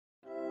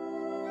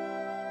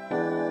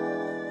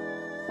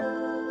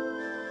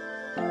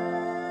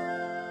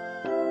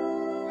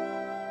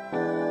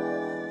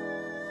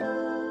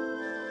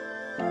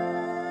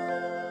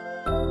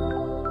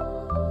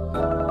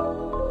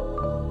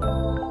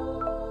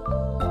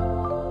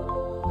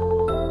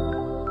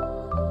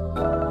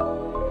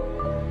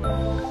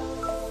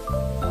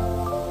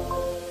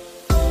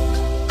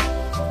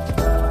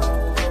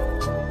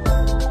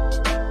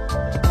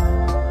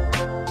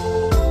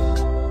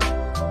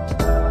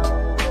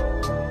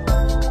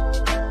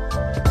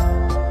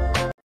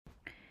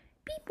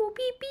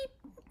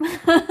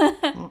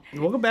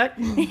Welcome back.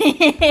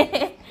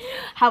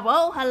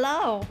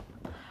 Hello.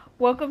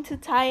 Welcome to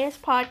Tyus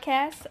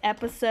Podcast,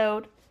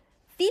 episode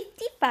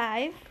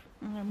 55.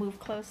 I'm going to move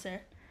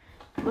closer.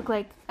 Look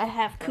like I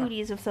have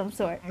cooties of some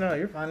sort. No,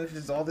 you're fine. It's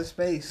just all this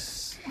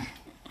space.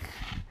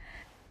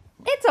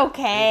 It's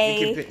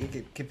okay.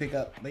 It can pick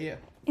up. But yeah.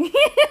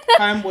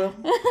 I'm Will.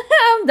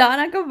 I'm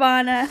Donna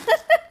Cabana.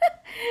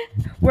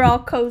 We're all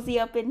cozy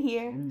up in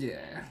here.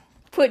 Yeah.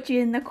 Put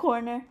you in the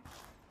corner.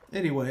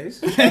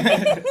 Anyways.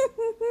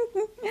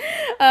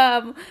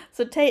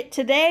 So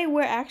today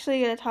we're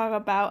actually going to talk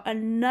about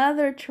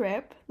another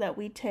trip that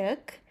we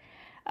took.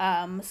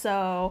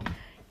 So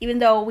even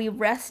though we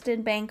rested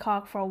in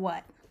Bangkok for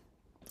what?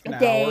 A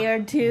day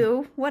or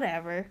two,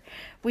 whatever.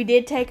 We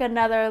did take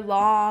another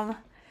long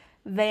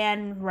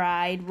van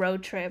ride,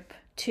 road trip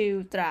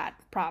to Trat,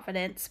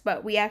 Providence,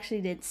 but we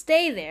actually didn't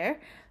stay there.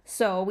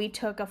 So we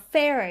took a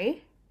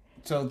ferry.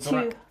 So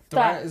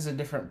Trat is a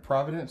different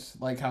Providence,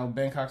 like how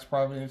Bangkok's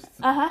Providence.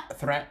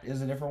 Trat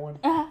is a different one.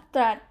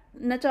 Trat.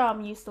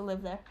 Nacham used to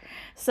live there.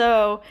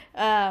 So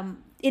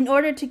in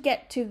order to go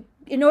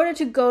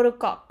to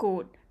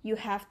Kood, you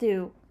have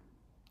to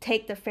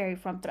take the ferry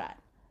from Trat.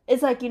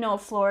 It's like,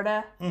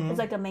 Florida. Mm-hmm. It's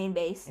like the main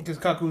base. Because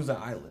Kaku's an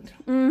island.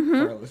 Mm-hmm.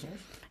 For our listeners.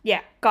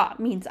 Yeah, Ka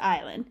means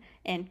island.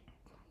 And,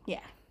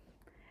 yeah.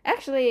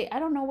 Actually, I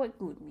don't know what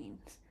good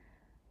means.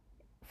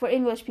 For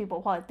English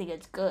people, probably think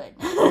it's good.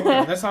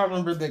 Yeah, that's how I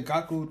remember that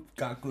Kaku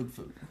got good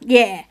food.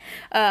 Yeah,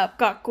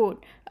 got good.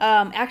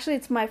 Actually,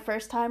 it's my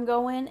first time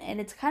going,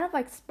 and it's kind of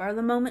like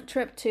spur-of-the-moment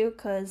trip, too,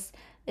 because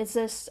it's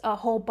just a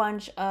whole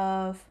bunch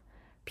of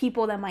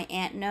people that my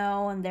aunt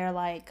know, and they're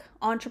like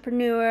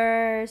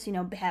entrepreneurs,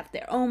 have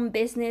their own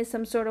business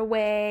some sort of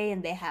way,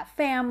 and they have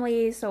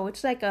families, so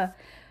it's like a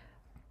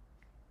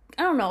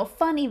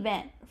fun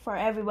event for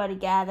everybody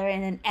gather,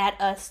 and then add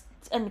us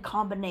in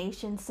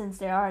combination since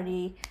they're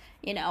already,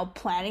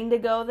 planning to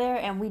go there,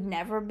 and we'd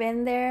never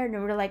been there, and we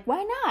were like,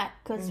 why not?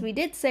 Because we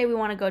did say we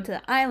want to go to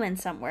the island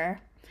somewhere.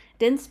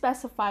 Didn't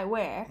specify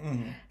where.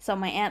 Mm-hmm. So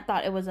my aunt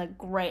thought it was a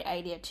great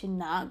idea to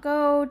not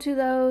go to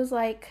those,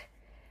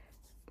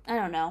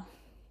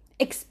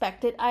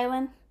 expected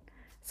island.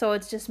 So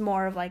it's just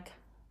more of like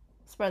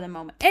spur of the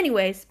moment.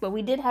 Anyways, but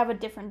we did have a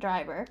different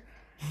driver.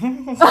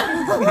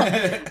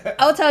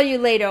 I'll tell you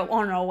later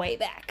on our way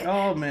back.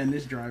 Oh man,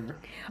 this driver.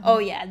 Oh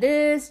yeah,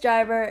 this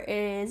driver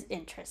is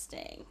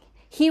interesting.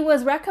 He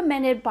was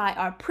recommended by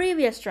our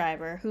previous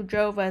driver who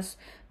drove us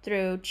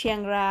through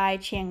Chiang Rai,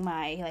 Chiang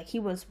Mai. Like, he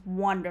was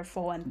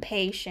wonderful and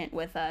patient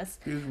with us.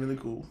 He was really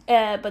cool.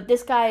 But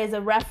this guy is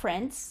a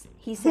reference.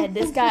 He said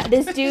this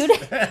dude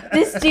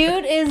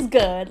is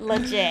good,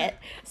 legit.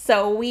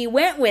 So we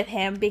went with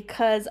him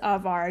because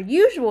of our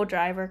usual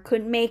driver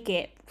couldn't make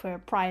it for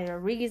prior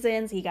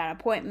reasons. He got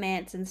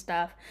appointments and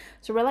stuff.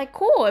 So we're like,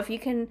 cool, if you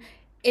can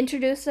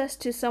introduce us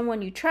to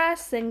someone you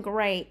trust, then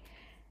great.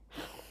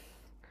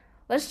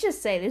 Let's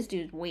just say this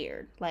dude's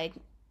weird. Like,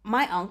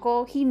 my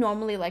uncle, he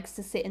normally likes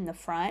to sit in the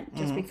front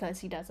just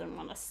because he doesn't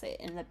want to sit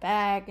in the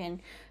back. And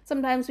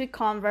sometimes we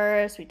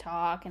converse, we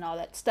talk, and all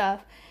that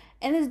stuff.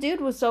 And this dude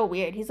was so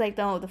weird. He's like,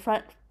 no, the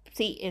front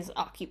seat is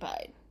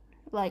occupied.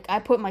 Like, I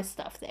put my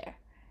stuff there.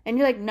 And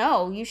you're like,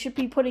 no, you should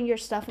be putting your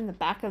stuff in the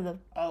back of the...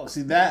 Oh,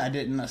 see, that I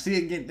didn't know. See,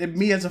 again,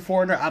 me as a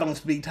foreigner, I don't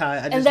speak Thai.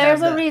 And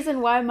there's a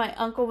reason why my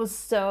uncle was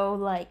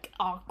so,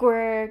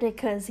 awkward,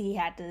 because he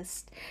had to...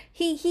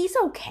 He's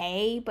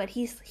okay, but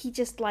he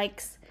just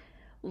likes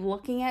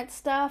looking at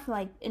stuff,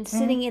 and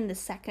sitting in the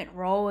second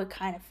row, it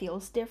kind of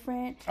feels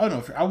different. Oh,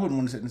 no, I wouldn't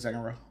want to sit in the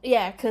second row.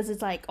 Yeah, because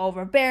it's,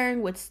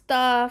 overbearing with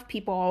stuff.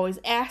 People always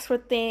ask for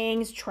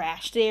things.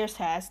 Trash this,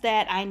 has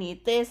that. I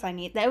need this, I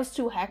need that. It was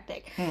too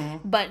hectic.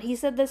 Mm-hmm. But he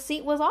said the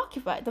seat was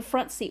occupied. The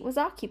front seat was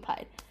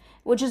occupied.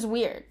 Which is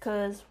weird,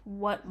 because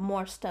what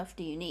more stuff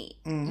do you need?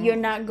 Mm-hmm. You're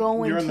not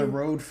going You're on the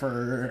road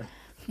for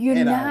You're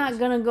not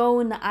going to go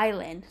in the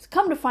island.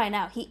 Come to find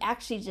out, he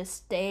actually just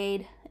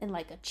stayed in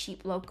a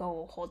cheap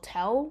local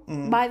hotel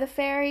by the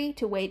ferry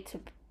to wait to...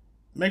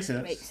 Makes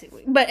sense.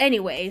 Basically. But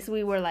anyways,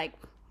 we were like,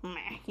 meh,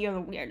 you're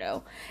a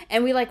weirdo.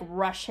 And we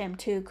rush him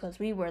too, because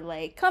we were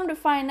late. Come to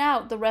find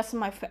out, the rest of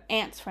my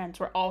aunt's friends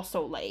were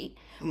also late.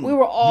 We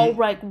were all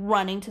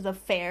running to the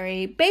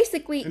ferry.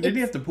 Basically, and did he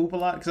have to poop a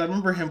lot? Because I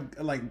remember him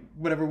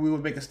whenever we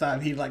would make a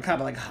stop, he'd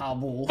kind of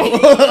hobble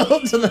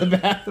to the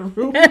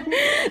bathroom.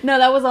 No,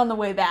 that was on the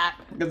way back.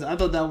 Because I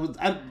thought that was...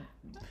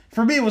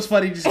 For me, it was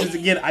funny just because,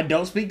 again, I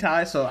don't speak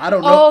Thai, so I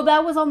don't know. Oh,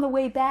 that was on the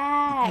way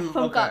back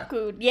from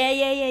Kood.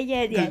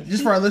 Yeah.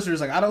 Just for our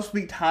listeners, I don't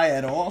speak Thai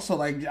at all, so,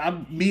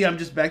 I'm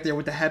just back there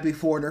with the happy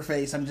foreigner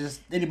face.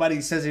 Anybody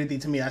says anything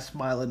to me, I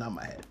smile and nod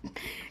my head.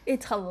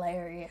 It's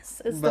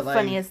hilarious. It's the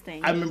funniest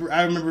thing. I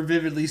remember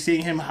vividly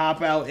seeing him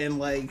hop out and,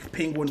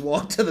 penguin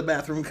walk to the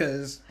bathroom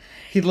because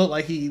he looked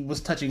like he was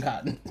touching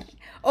cotton.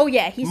 Oh,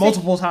 yeah.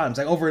 Multiple times,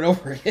 over and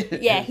over again.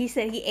 Yeah, he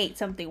said he ate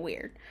something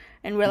weird.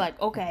 And we're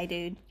like, okay,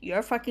 dude,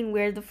 you're fucking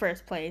weird in the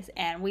first place.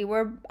 And we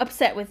were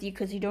upset with you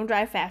because you don't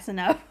drive fast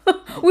enough.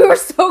 We were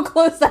so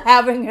close to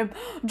having him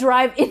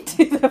drive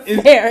into the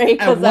ferry.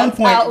 At one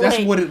point, that's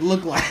what it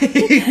looked like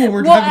when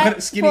we're driving on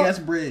a skinny-ass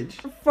bridge.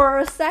 For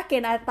a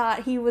second, I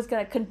thought he was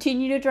going to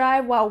continue to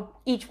drive while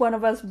each one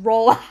of us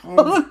roll out of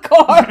the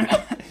car.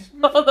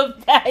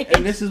 The baggage.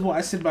 And this is why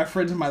I send my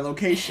friends my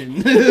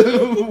location.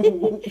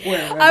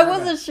 I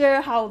wasn't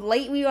sure how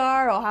late we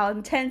are or how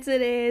intense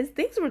it is.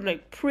 Things were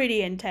like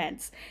pretty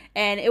intense,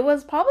 and it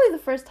was probably the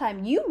first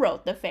time you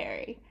rode the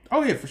ferry.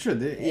 Oh yeah, for sure.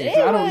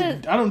 I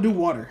don't do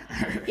water.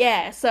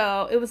 Yeah,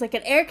 so it was like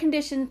an air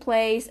conditioned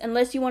place,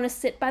 unless you want to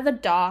sit by the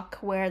dock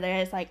where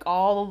there's like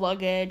all the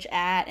luggage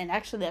at, and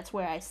actually that's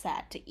where I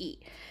sat to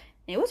eat.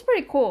 It was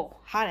pretty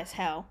cool. Hot as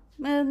hell.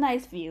 A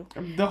nice view.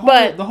 The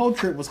whole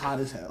trip was hot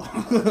as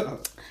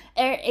hell.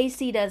 Air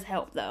AC does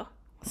help though,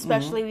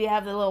 especially if you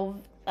have the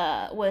little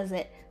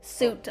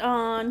suit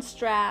on,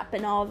 strap,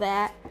 and all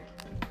that.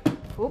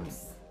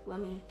 Oops, let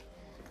me.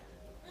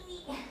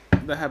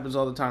 That happens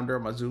all the time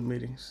during my Zoom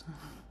meetings.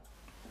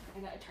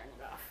 I gotta turn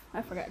it off.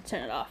 I forgot to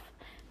turn it off.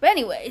 But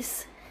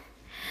anyways,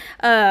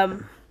 what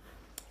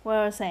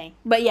I was saying.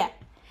 But yeah,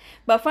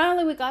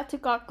 finally we got to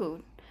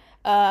Kood.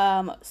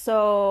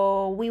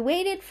 So we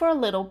waited for a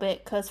little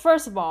bit because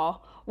first of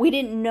all, we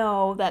didn't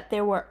know that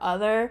there were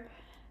other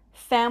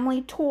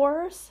family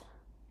tours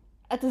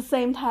at the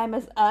same time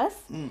as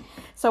us.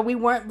 So we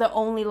weren't the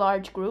only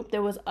large group.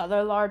 There was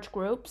other large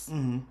groups.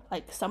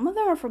 Like some of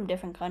them are from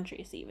different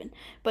countries even.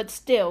 But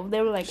still,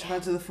 they were like... Shout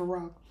out to the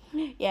Farag.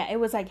 Yeah, it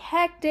was like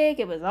hectic.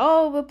 It was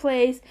all over the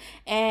place.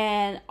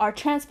 And our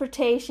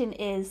transportation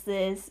is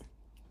this...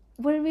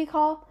 What do we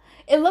call?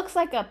 It looks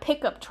like a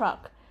pickup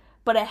truck.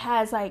 But it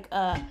has like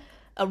a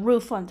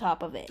roof on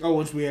top of it. Oh,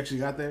 once we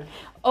actually got there?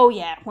 Oh,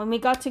 yeah. When we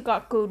got to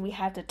Kood, we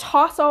had to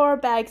toss all our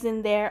bags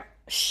in there,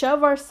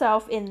 shove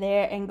ourselves in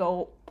there, and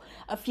go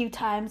a few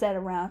times at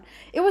around.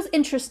 It was an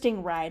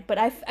interesting ride, but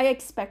I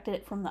expected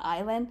it from the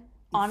island,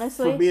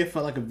 honestly. For me, it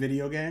felt like a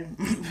video game.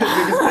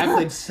 Because I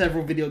played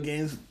several video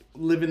games,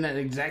 live in that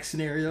exact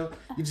scenario.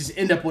 You just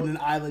end up on an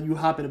island, you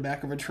hop in the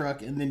back of a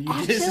truck, and then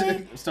you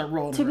just start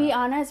rolling To around. be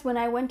honest, when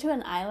I went to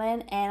an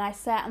island and I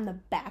sat on the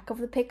back of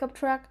the pickup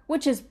truck,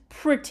 which is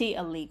pretty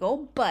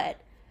illegal, but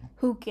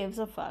who gives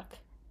a fuck?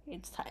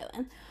 It's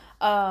Thailand.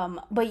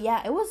 But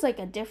yeah, it was like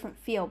a different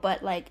feel.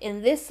 But like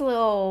in this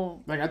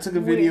little... Like I took a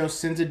video,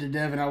 sent it to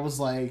Dev, and I was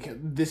like,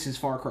 this is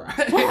Far Cry.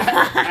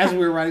 As we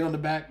were riding on the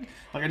back.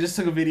 Like I just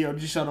took a video,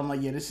 just showed them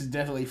like, yeah, this is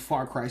definitely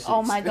Far Cry 6.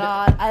 Oh my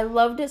god. I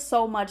loved it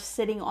so much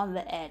sitting on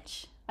the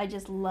edge. I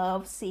just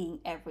love seeing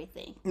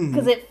everything.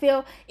 Because it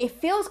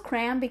feels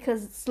cramped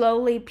because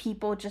slowly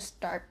people just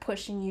start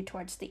pushing you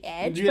towards the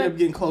edge. You end up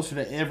getting closer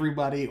to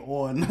everybody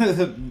on...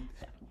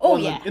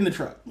 in the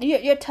truck.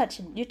 You're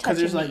touching because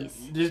there's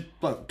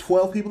like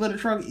 12 people in the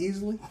truck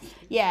easily.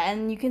 Yeah,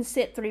 and you can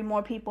sit 3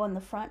 more people in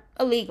the front.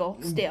 Illegal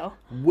still.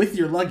 With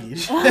your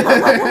luggage.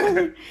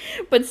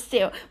 But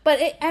still. But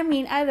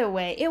either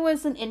way, it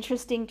was an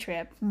interesting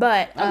trip.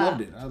 But I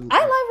loved it. I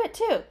love it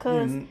too.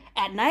 Because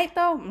at night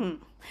though.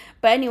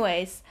 But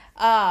anyways,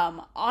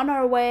 on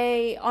our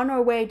way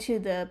to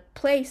the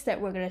place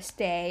that we're gonna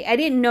stay. I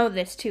didn't know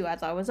this too. I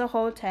thought it was a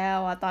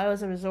hotel. I thought it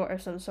was a resort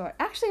of some sort.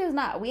 Actually, it was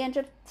not. We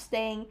ended up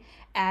staying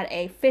at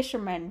a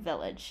fisherman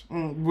village,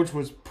 which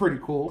was pretty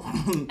cool.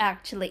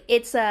 Actually,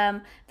 it's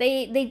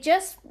they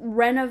just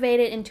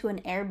renovated into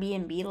an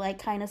Airbnb like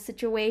kind of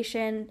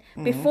situation.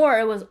 Before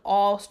it was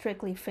all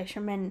strictly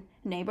fisherman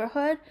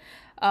neighborhood,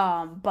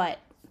 but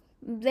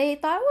they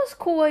thought it was a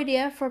cool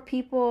idea for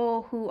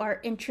people who are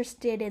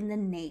interested in the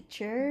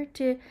nature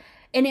to,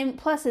 and then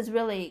plus it's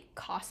really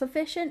cost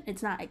efficient.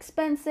 It's not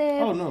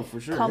expensive. Oh no,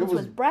 for sure. Comes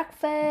with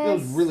breakfast. It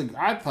was really.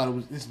 I thought it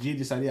was this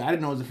genius idea. I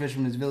didn't know it was a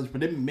fisherman's village,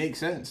 but it makes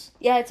sense.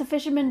 Yeah, it's a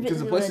fisherman village.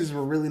 Because the places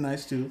were really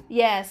nice too.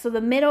 Yeah, so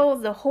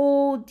the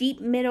whole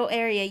deep middle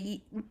area, you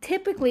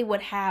typically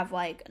would have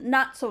like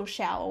not so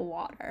shallow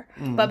water,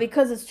 but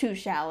because it's too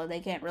shallow,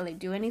 they can't really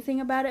do anything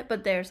about it.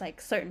 But there's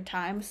like certain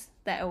times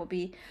that it will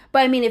be. But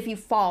I mean, if you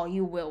fall,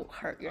 you will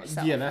hurt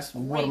yourself. Yeah, that's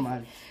one of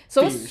my.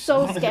 So it's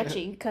so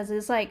sketchy because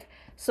it's like.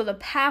 So the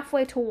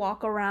pathway to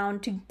walk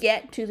around to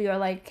get to your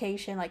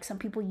location, like some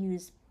people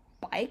use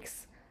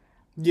bikes.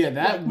 Yeah,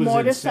 that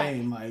was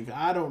insane. Like,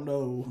 I don't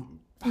know.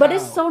 But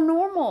it's so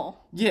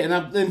normal. Yeah,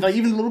 and like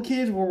even little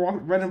kids were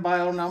running by,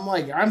 and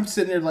I'm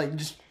sitting there like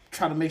just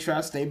trying to make sure I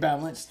stay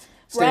balanced,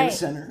 stay in the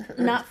center,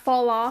 not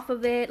fall off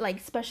of it. Like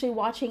especially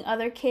watching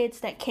other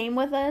kids that came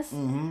with us.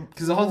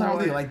 Because the whole time I'm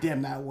thinking like,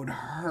 damn, that would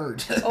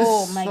hurt.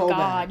 Oh my so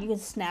god, bad. you can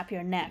snap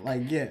your neck.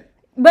 Like yeah.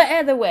 But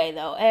either way,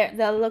 though,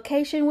 the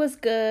location was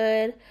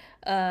good.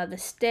 The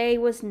stay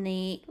was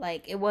neat.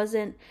 Like, it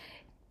wasn't...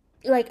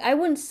 Like, I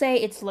wouldn't say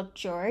it's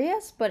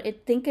luxurious, but I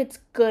think it's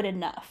good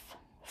enough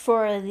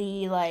for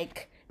the,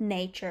 like,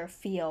 nature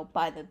feel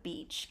by the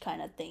beach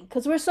kind of thing.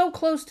 Because we're so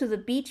close to the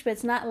beach, but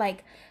it's not,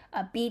 like,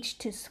 a beach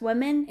to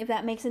swim in, if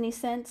that makes any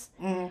sense.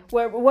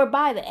 We're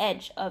by the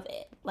edge of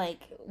it. Like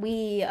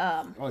we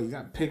Oh, you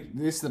got picked.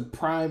 This is the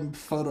prime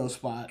photo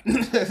spot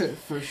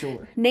for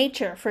sure.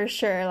 Nature for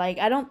sure. Like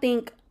I don't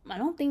think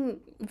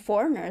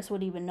foreigners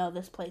would even know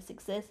this place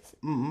exists.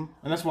 And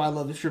that's why I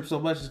love this trip so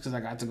much, is because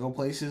I got to go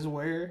places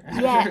where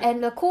yeah,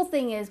 and the cool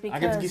thing is because I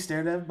got to get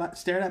stared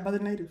at by the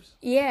natives.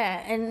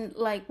 Yeah, and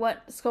like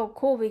what's so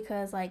cool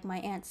because like my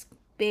aunt's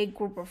big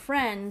group of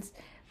friends,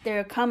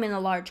 they're come in a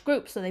large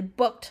group, so they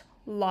booked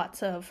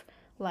lots of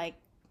like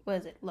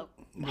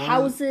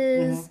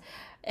houses.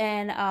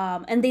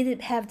 And they did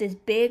have this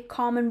big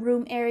common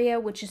room area,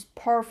 which is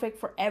perfect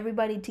for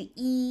everybody to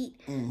eat,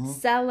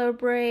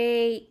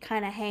 celebrate,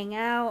 kind of hang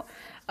out.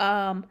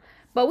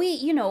 But we,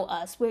 you know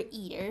us, we're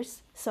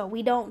eaters, so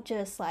we don't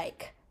just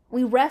like,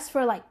 we rest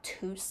for like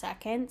 2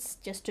 seconds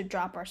just to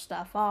drop our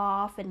stuff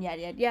off and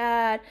yada yada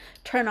yada,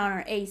 turn on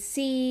our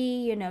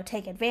AC, you know,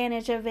 take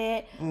advantage of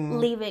it,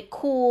 leave it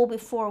cool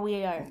before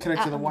we are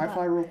connect to the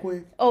Wi-Fi real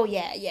quick. Oh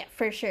yeah,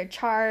 for sure.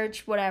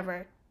 Charge,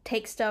 whatever,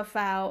 take stuff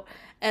out.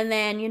 And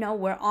then, you know,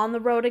 we're on the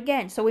road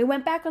again. So we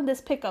went back on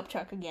this pickup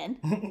truck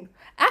again.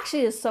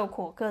 Actually, it's so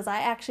cool because I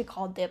actually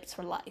call dips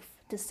for life,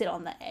 to sit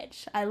on the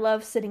edge. I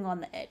love sitting on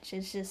the edge.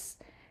 It's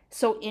just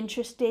so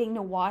interesting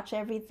to watch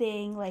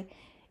everything. Like,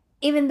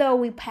 even though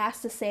we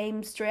passed the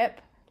same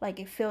strip,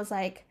 like, it feels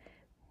like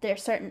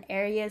there's certain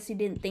areas you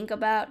didn't think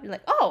about. You're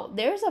like, oh,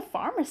 there's a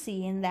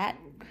pharmacy in that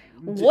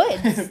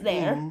woods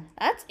there.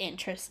 That's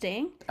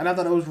interesting. And I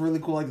thought it was really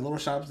cool, like, the little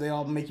shops, they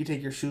all make you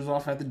take your shoes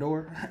off at the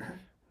door.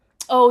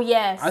 Oh,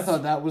 yes. I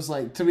thought that was,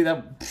 like, to me,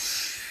 that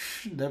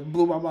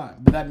blew my mind.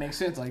 But that makes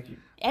sense, like,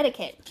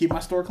 etiquette. Keep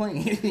my store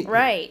clean.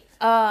 Right.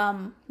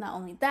 Not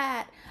only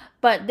that,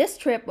 but this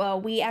trip,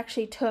 we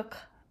actually took,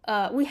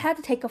 we had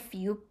to take a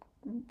few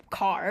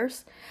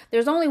cars.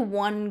 There's only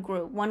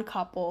one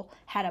couple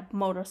had a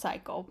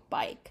motorcycle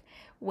bike,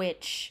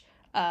 which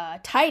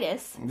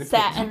Titus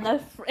sat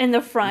in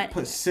the front.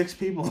 Put 6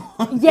 people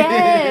on.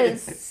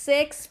 Yes,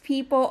 6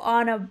 people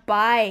on a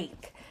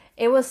bike.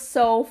 It was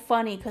so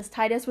funny because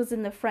Titus was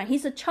in the front.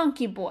 He's a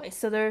chunky boy,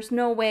 so there's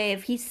no way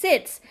if he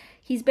sits,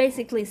 he's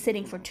basically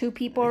sitting for 2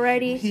 people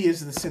already. He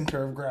is the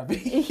center of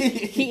gravity.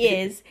 He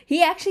is.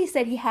 He actually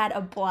said he had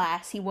a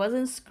blast. He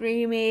wasn't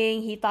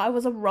screaming. He thought it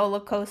was a roller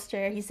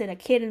coaster. He said a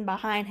kid in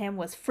behind him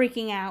was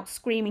freaking out,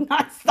 screaming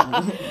on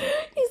stuff.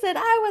 He said,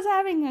 I was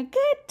having a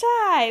good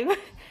time.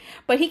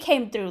 But he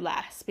came through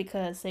last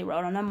because they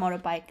rode on a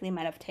motorbike. They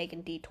might have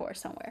taken detour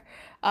somewhere.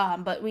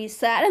 But we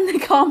sat in the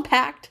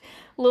compact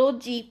little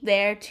Jeep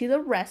there to the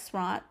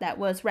restaurant that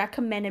was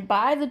recommended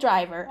by the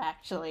driver,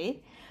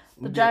 actually.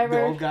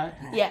 The old guy?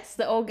 Yes,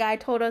 the old guy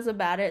told us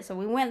about it, so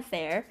we went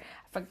there.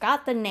 I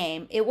forgot the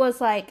name. It was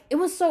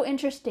so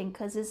interesting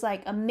because it's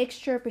like a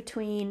mixture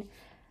between,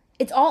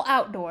 it's all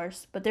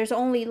outdoors, but there's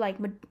only like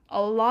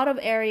a lot of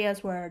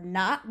areas where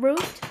not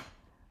roofed,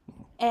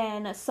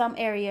 and some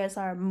areas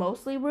are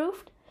mostly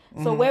roofed.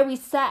 So where we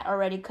sat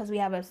already, because we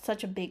have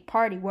such a big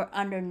party, we're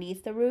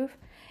underneath the roof.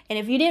 And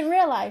if you didn't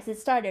realize, it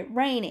started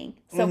raining.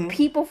 So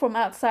people from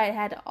outside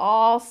had to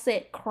all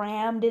sit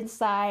crammed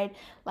inside,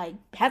 like,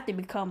 have to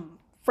become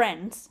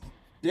friends.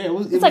 Yeah, it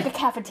was like a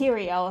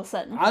cafeteria all of a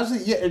sudden. Honestly,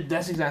 yeah,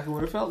 that's exactly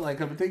what it felt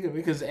like. I'm thinking,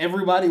 because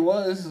everybody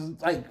was,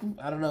 like,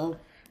 I don't know,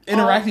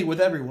 interacting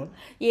with everyone.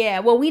 Yeah,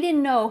 well, we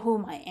didn't know who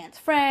my aunt's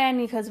friend,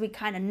 because we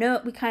kind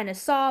of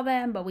saw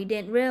them, but we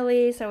didn't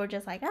really, so we're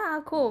just like,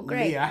 cool,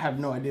 great. Yeah, I have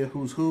no idea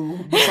who's who,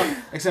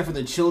 except for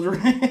the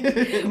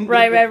children.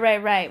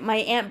 Right. My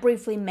aunt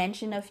briefly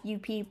mentioned a few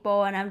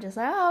people, and I'm just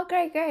like, oh,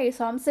 great.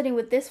 So I'm sitting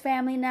with this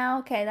family now.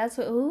 Okay,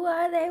 who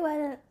are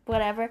they?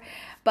 Whatever.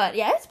 But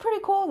yeah, it's pretty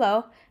cool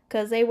though,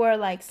 because they were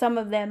like, some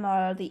of them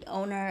are the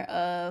owner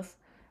of,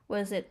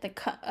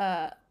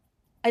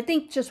 I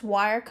think just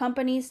wire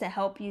companies that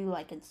help you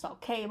like install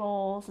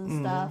cables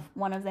and stuff.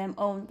 One of them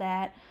owned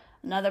that.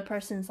 Another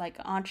person's like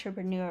an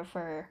entrepreneur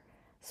for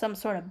some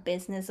sort of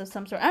business of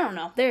some sort. I don't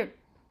know.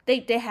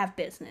 They have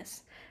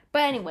business.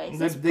 But anyways,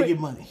 they get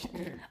money.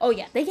 Oh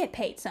yeah, they get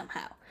paid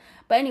somehow.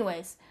 But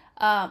anyways,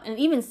 and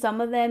even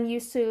some of them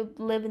used to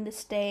live in the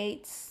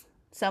States.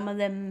 Some of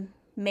them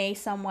may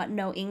somewhat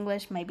know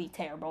English, may be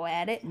terrible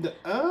at it.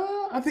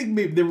 I think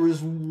maybe there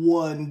was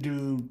one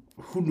dude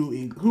who knew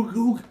English,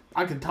 who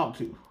I could talk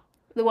to.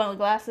 The one with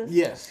glasses?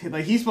 Yes.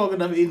 Like, he spoke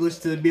enough English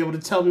to be able to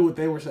tell me what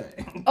they were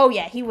saying. Oh,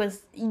 yeah. He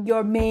was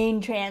your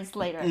main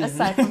translator,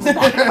 aside from the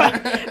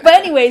background. But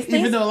anyways...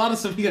 Even though a lot of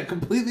stuff he got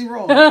completely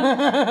wrong.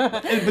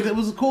 But it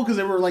was cool because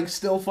they were, like,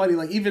 still funny.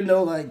 Like, even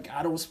though, like,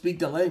 I don't speak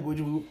the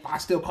language, I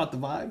still caught the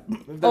vibe.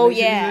 If that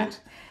makes any sense.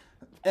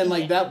 And,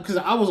 like, that... Because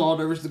I was all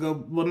nervous to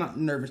go. Well, not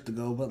nervous to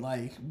go, but,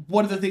 like,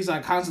 one of the things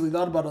I constantly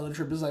thought about on the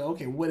trip is, like,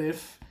 okay, what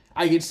if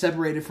I get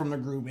separated from the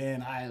group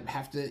and I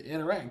have to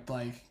interact,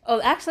 like...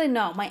 Oh, actually,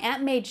 no. My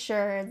aunt made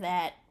sure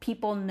that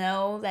people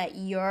know that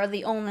you're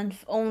the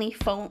only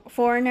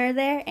foreigner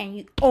there and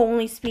you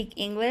only speak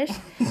English.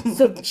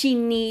 So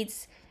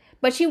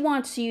but she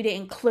wants you to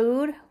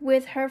include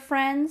with her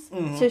friends.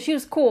 So she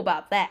was cool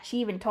about that. She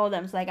even told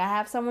them, like, I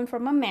have someone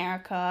from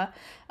America.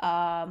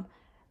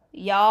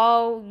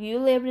 y'all, you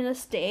live in the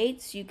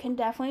States, you can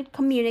definitely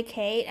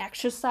communicate,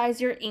 exercise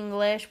your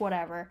English,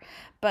 whatever.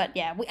 But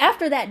yeah,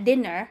 after that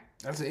dinner,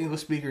 as an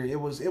English speaker, it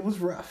was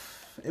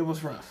rough. It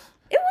was rough.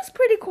 It was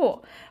pretty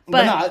cool.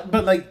 But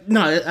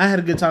I had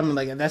a good time. And,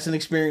 like, that's an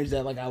experience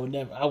that, like, I would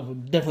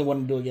definitely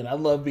want to do again. I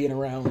love being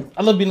around.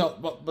 I love being,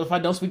 if I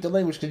don't speak the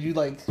language, because you,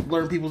 like,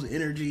 learn people's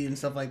energy and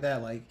stuff like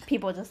that. Like,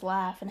 people just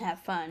laugh and have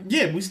fun.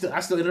 Yeah, I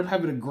still ended up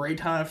having a great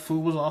time.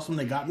 Food was awesome.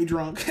 They got me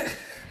drunk.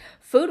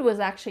 Food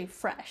was actually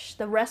fresh.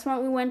 The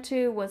restaurant we went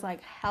to was,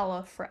 like,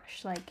 hella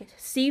fresh. Like,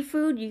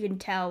 seafood, you can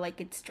tell, like,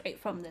 it's straight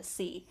from the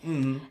sea.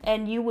 Mm-hmm.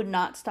 And you would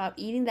not stop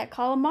eating that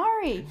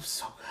calamari. It was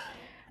so good.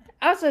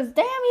 I was like,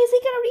 damn, is he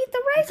going to eat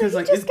the rice or is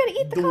he just going to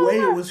eat the calamari?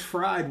 The way it was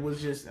fried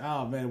was just,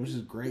 oh, man, it was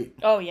just great.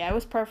 Oh, yeah, it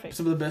was perfect.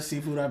 Some of the best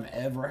seafood I've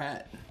ever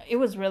had. It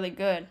was really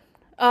good.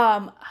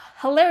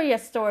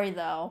 Hilarious story,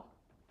 though.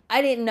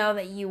 I didn't know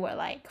that you were,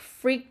 like,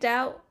 freaked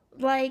out,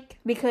 like,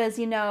 because,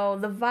 you know,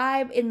 the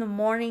vibe in the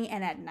morning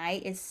and at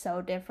night is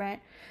so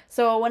different.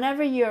 So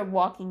whenever you're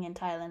walking in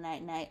Thailand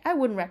at night, I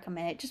wouldn't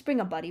recommend it. Just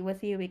bring a buddy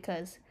with you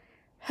because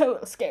it's a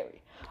little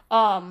scary,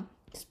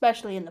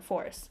 especially in the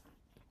forest.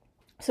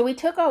 So we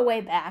took our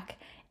way back,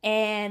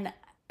 and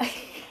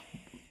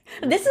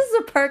this is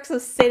the perks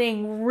of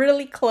sitting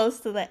really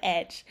close to the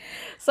edge.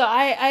 So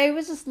I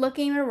was just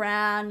looking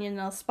around, you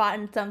know,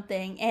 spotting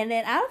something, and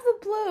then out of the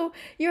blue,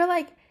 you're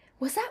like,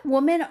 was that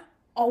woman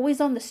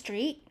always on the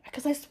street?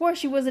 Because I swore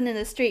she wasn't in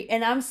the street,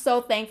 and I'm so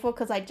thankful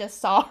because I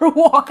just saw her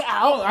walk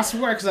out. Oh, I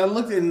swear, because I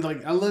looked and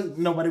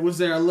nobody was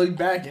there. I looked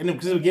back, and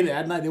because again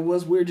at night, it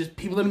was weird, just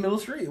people in the middle of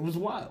the street. It was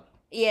wild.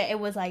 Yeah, it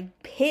was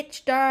like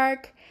pitch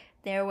dark.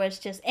 There was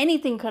just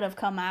anything could have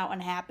come out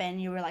and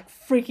happened. You were like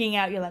freaking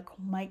out. You're like,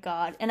 oh my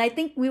God. And I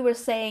think we were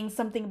saying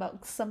something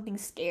about something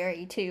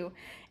scary too.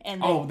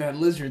 And then, that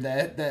lizard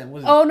that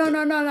was. Oh, no.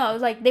 It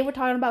was like they were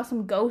talking about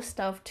some ghost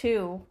stuff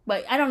too.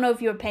 But I don't know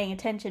if you were paying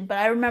attention. But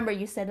I remember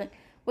you said, like,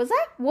 was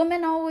that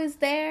woman always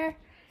there?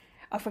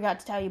 I forgot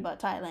to tell you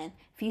about Thailand.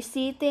 If you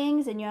see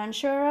things and you're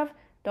unsure of,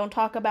 don't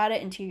talk about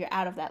it until you're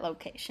out of that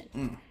location.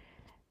 Mm.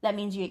 That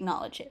means you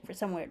acknowledge it for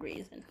some weird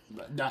reason.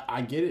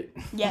 I get it.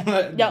 Yeah.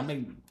 That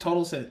makes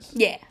total sense.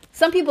 Yeah.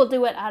 Some people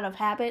do it out of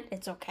habit.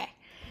 It's okay.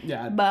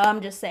 Yeah. But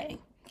I'm just saying.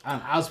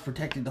 I was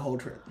protected the whole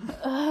trip.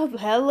 Oh,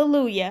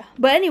 hallelujah.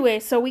 But anyway,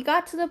 so we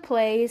got to the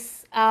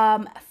place.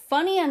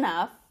 Funny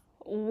enough,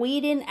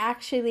 we didn't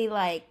actually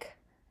I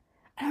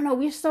don't know,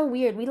 we're so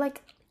weird. We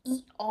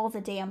eat all the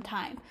damn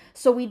time.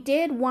 So we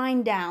did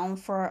wind down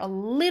for a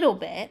little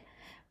bit,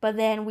 but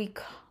then we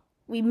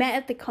met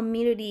at the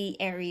community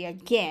area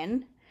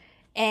again.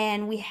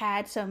 And we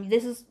had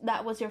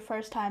that was your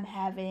first time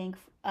having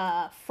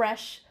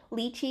fresh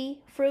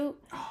lychee fruit,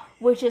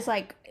 which is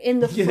like in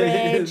the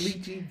fridge.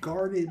 Lychee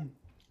garden.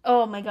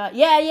 Oh my God!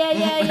 Yeah.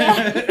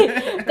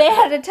 They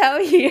had to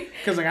tell you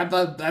because I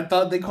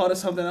thought they called it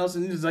something else,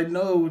 and it's like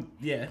no,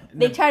 yeah.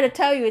 They try to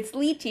tell you it's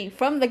lychee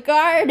from the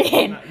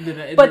garden,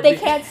 but they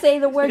can't say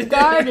the word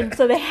garden,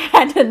 so they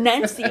had to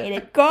enunciate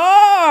it.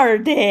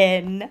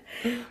 Garden.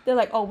 They're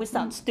like, oh, we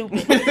sound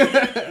stupid.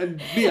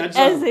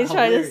 As they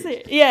try to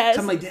say, yes.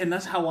 So I'm like, damn,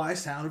 that's how I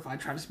sound if I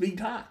try to speak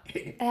Thai.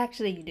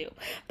 Actually, you do,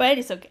 but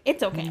it's okay.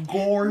 It's okay.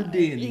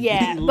 Garden.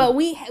 Yeah, but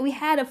we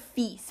had a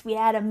feast. We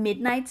had a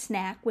midnight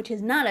snack, which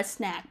is not a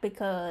snack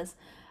because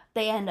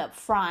they end up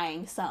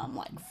frying some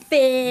like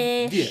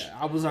fish. Yeah,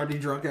 I was already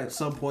drunk at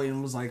some point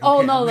and was like, okay,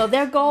 oh no,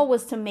 their goal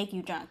was to make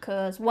you drunk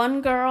because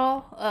one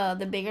girl,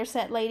 the bigger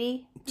set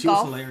lady, she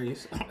was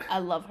hilarious. I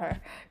love her.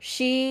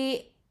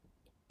 She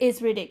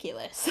is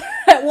ridiculous.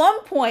 At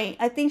one point,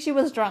 I think she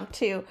was drunk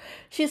too.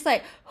 She's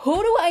like,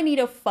 who do I need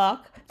to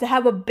fuck to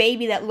have a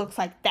baby that looks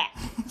like that?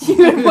 She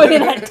would put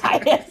it at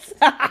Titus.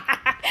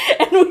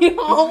 And we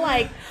all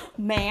like,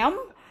 ma'am,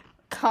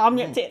 calm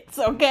your tits,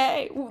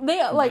 okay?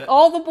 They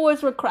all the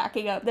boys were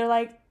cracking up. They're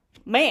like,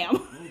 ma'am,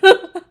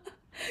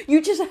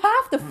 you just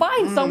have to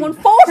find someone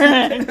for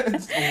it.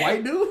 A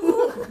white dude?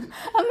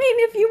 I mean,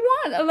 if you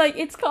want. I'm like,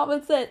 it's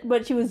common sense.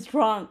 But she was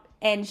drunk,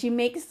 and she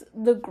makes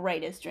the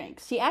greatest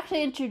drinks. She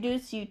actually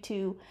introduced you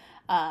to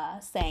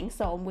Sang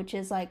Som, which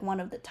is like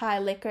one of the Thai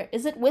liquor.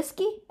 Is it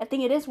whiskey? I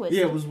think it is whiskey.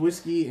 Yeah, it was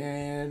whiskey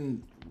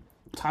and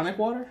tonic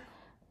water?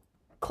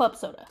 Club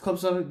soda. Club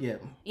soda, yeah.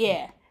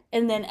 Yeah.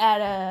 And then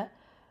I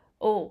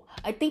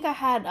think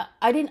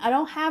I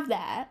don't have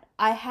that.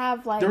 I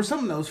have like... There was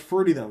something that was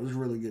fruity that was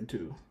really good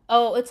too.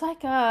 Oh, it's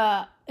like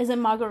is it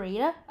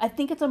margarita? I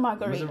think it's a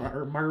margarita. Was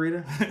it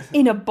margarita?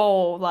 In a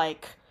bowl,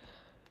 like...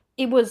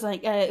 It was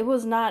like, it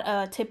was not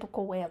a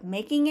typical way of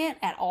making it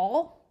at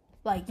all.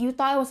 Like, you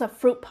thought it was a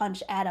fruit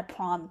punch at a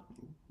prom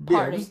party.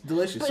 Yeah, it was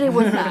delicious. But it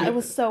was not. It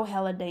was so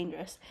hella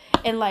dangerous.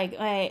 And like,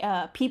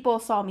 people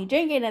saw me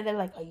drinking and they're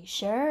like, are you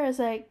sure? It's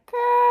like,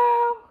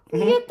 girl,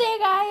 who you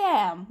think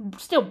I am?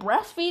 Still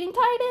breastfeeding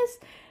Titus?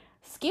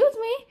 Excuse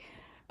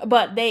me?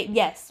 But they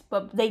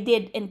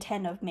did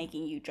intend of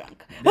making you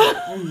drunk.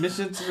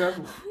 Mission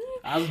successful.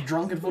 I was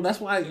drunk and full. That's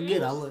why,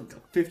 again, I look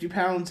 50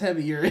 pounds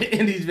heavier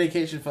in these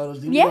vacation photos.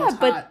 Even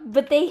yeah,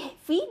 but they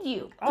feed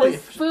you. Oh, yeah.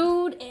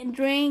 Food and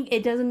drink,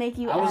 it doesn't make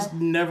you... I was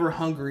never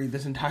hungry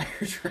this entire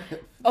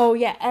trip. Oh,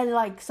 yeah. And,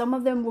 like, some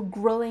of them were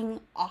grilling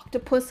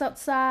octopus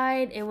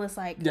outside. It was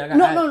like... Yeah,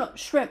 no,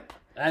 shrimp.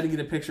 I had to get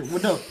a picture.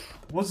 Well, no,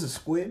 was it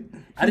squid?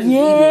 I didn't eat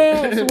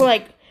it. So we're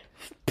like...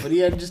 But he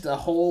had just a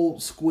whole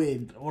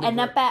squid. And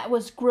that bat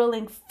was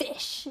grilling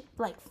fish,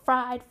 like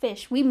fried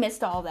fish. We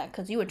missed all that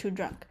because you were too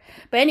drunk.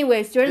 But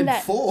anyways, during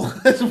that... full.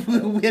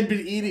 We had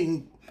been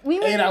eating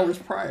 8 hours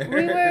prior.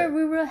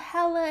 We were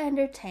hella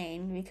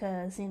entertained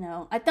because, you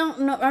know... I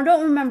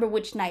don't remember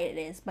which night it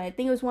is, but I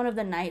think it was one of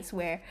the nights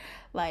where,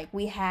 like,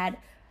 we had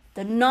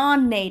the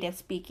non-native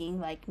speaking,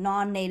 like,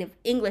 non-native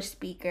English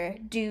speaker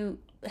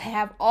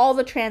have all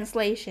the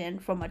translation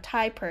from a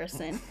Thai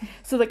person.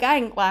 So the guy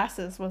in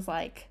glasses was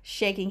like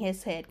shaking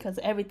his head because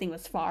everything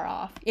was far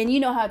off. And you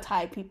know how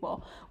Thai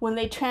people, when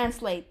they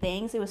translate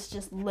things, it was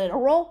just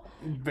literal.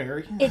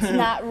 Very. It's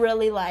not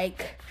really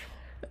like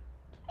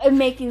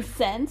making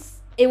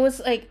sense. It was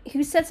like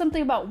he said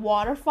something about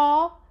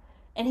waterfall,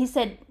 and he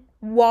said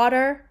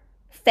water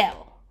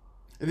fell.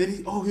 And then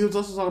he was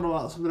also talking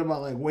about something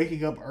about like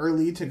waking up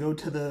early to go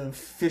to the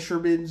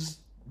fisherman's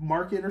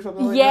market or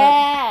something like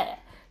that. Yeah.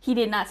 He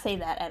did not say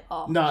that at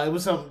all. No, it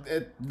was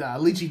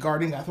lychee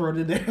garden got thrown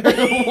in there.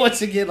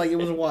 Once again, like, it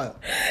was wild.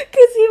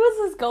 Because he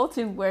was his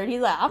go-to word. He's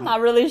like, I'm not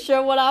really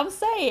sure what I'm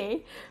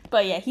saying.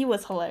 But yeah, he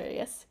was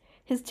hilarious.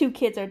 His 2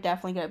 kids are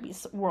definitely going to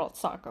be world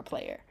soccer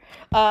player.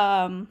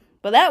 But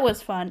that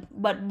was fun.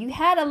 But you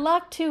had a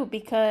luck, too,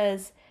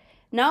 because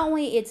not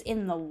only it's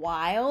in the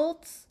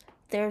wilds,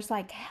 there's,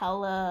 like,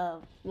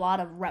 hella lot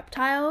of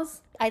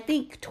reptiles. I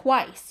think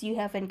twice you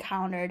have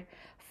encountered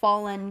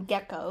fallen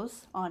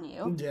geckos on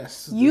you.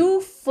 Yes.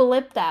 You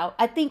flipped out.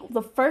 I think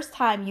the first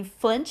time you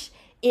flinched,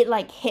 it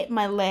like hit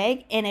my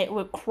leg and it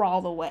would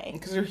crawl away.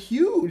 Because they're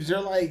huge.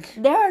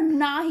 They're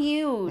not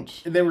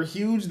huge. They were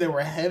huge. They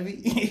were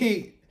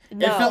heavy.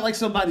 No. It felt like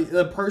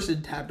a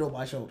person tapped on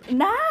my shoulder.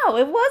 No,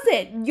 it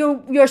wasn't.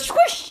 You're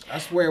squish. I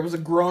swear, it was a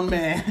grown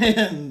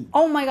man.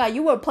 Oh my god,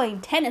 you were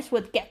playing tennis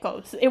with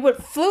geckos. It would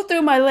flew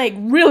through my leg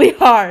really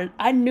hard.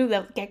 I knew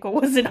that gecko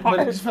wasn't hard.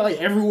 But it just felt like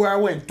everywhere I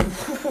went.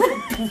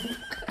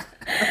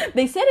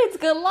 They said it's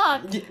good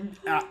luck.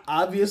 Yeah,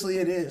 obviously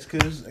it is,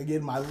 because,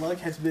 again, my luck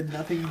has been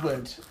nothing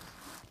but...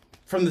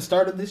 From the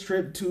start of this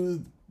trip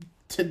to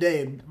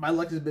today, my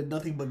luck has been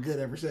nothing but good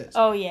ever since.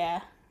 Oh,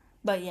 yeah.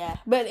 But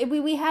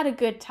we had a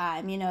good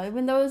time, you know,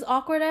 even though it was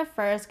awkward at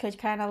first, because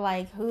kind of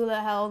like, who the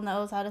hell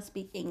knows how to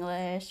speak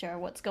English or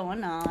what's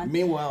going on.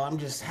 Meanwhile, I'm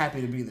just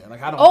happy to be there.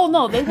 Like, I don't... Oh,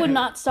 no, they would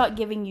not start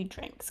giving you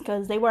drinks,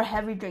 because they were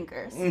heavy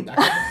drinkers.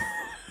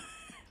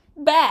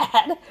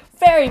 Bad.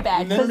 Very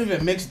bad. And they don't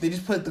even mix it. They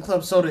just put the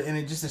club soda in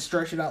it just to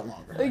stretch it out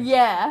longer.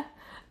 Yeah.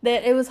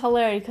 It was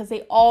hilarious because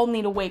they all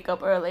need to wake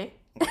up early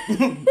to go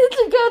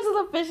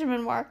to the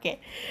Fisherman market.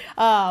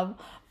 But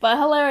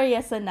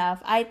hilarious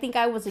enough. I think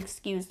I was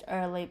excused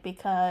early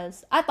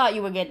because I thought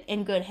you would get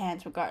in good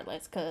hands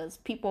regardless because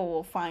people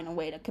will find a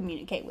way to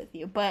communicate with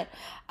you. But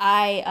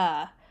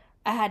I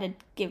had to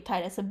give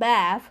Titus a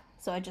bath.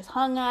 So I just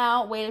hung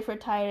out, waited for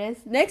Titus.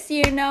 Next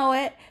thing you know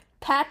it,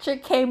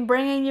 Patrick came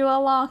bringing you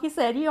along. He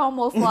said, you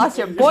almost lost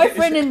your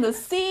boyfriend in the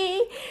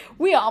sea.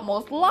 We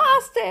almost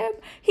lost him.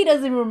 He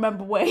doesn't even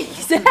remember where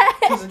he's at.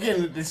 Because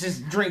again, it's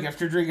just drink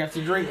after drink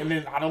after drink. And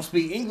then I don't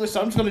speak English,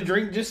 so I'm just going to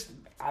drink just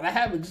out of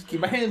habit. Just keep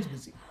my hands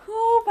busy.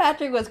 Oh,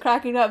 Patrick was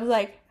cracking up. He was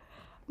like,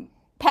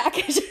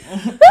 package.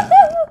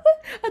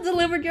 I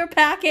delivered your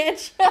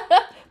package.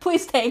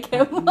 Please take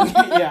him.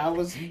 Yeah, I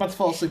was about to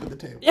fall asleep at the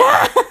table.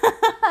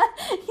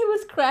 He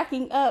was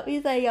cracking up.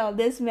 He's like, yo,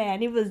 this man,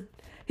 he was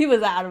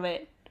out of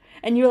it.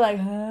 And you're like,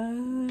 huh?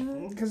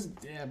 Because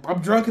I'm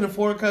drunk in a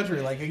foreign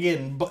country. Like,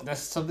 again, that's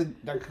something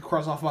that could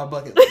cross off my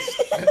bucket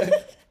list.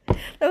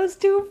 That was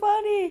too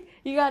funny.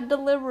 You got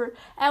delivered.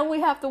 And we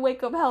have to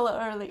wake up hella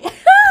early.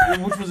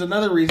 Which was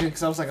another reason,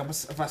 because I was like,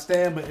 if I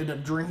stay, I'm going to end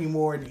up drinking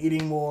more and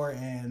eating more,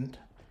 and...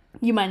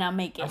 You might not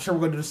make it. I'm sure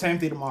we're going to do the same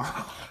thing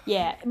tomorrow.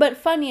 Yeah, but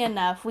funny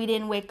enough, we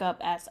didn't wake up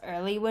as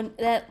early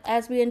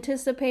as we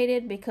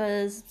anticipated,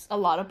 because a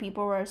lot of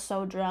people were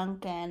so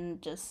drunk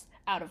and just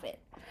out of it.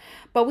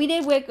 But we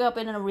did wake up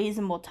in a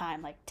reasonable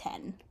time, like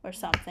 10 or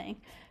something,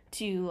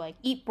 to like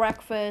eat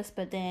breakfast.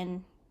 But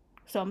then,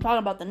 so I'm talking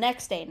about the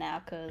next day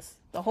now, because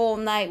the whole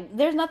night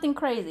there's nothing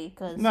crazy.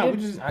 Because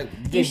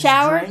you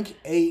showered, drank,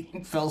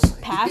 ate, fell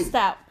asleep, passed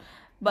out.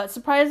 But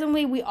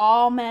surprisingly, we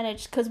all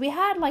managed, because we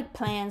had like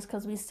plans,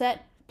 because we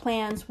set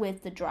plans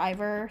with the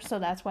driver, so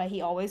that's why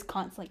he always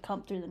constantly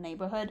come through the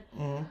neighborhood.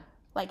 Mm-hmm.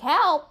 Like,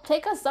 help,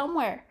 take us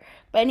somewhere.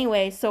 But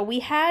anyway, so we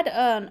had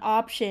an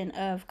option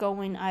of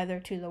going either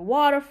to the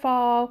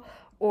waterfall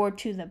or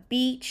to the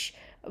beach.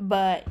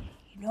 But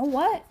you know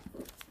what?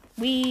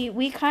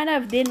 We kind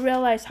of didn't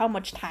realize how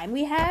much time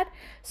we had.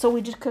 So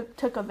we just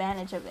took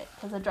advantage of it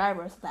because the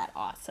driver was that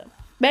awesome.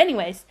 But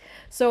anyways,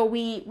 so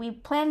we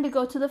plan to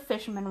go to the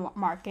Fisherman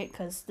market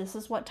because this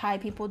is what Thai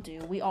people do.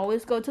 We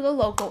always go to the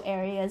local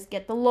areas,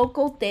 get the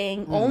local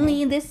thing.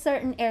 Only this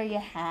certain area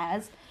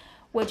has,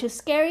 which is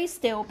scary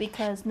still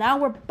because now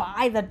we're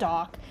by the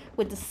dock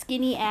with the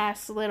skinny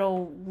ass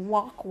little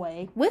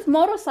walkway with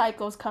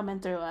motorcycles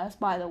coming through us.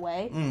 By the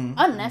way,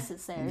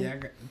 unnecessary.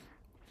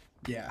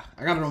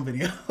 I got it on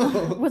video.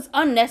 It was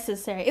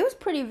unnecessary. It was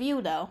pretty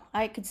view though.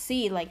 I could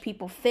see like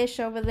people fish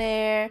over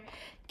there.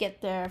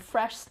 Get their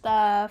fresh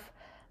stuff,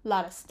 a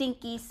lot of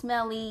stinky,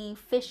 smelly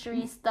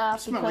fishery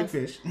stuff. Smell like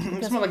fish.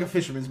 It smell like a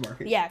fisherman's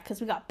market. Yeah,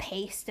 because we got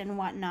paste and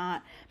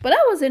whatnot. But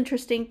that was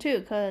interesting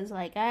too, because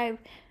like I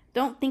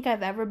don't think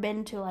I've ever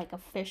been to like a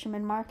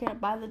fisherman market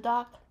by the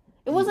dock.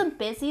 It wasn't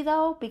busy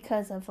though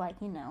because of like,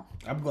 you know.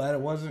 I'm glad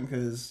it wasn't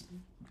because,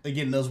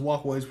 again, those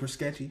walkways were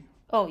sketchy.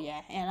 Oh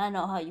yeah, and I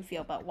know how you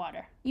feel about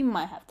water. You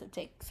might have to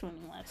take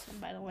swimming lesson,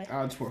 by the way.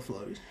 It's for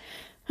floaties.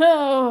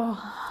 Oh,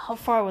 how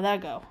far would that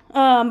go?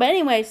 But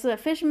anyway, so the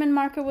fisherman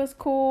market was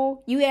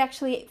cool. You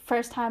actually,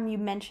 first time you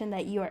mentioned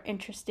that you are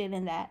interested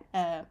in that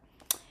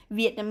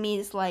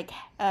Vietnamese, like,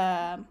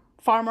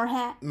 farmer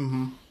hat.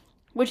 Mm-hmm.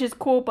 Which is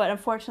cool, but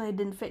unfortunately it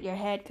didn't fit your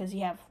head because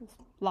you have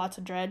lots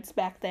of dreads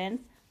back then.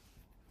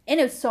 And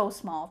it was so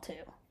small, too.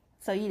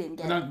 So you didn't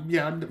get it.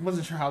 Yeah, I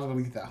wasn't sure how I was going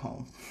to get that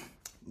home.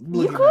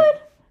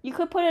 You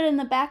could put it in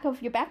the back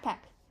of your backpack.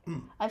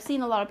 I've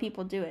seen a lot of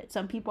people do it.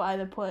 Some people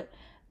either put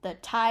the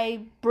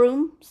Thai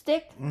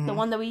broomstick, the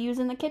one that we use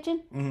in the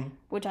kitchen,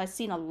 which I've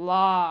seen a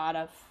lot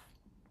of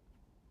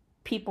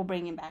people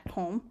bringing back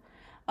home,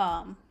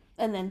 and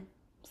then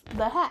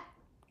the hat.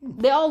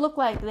 They all look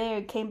like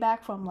they came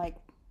back from like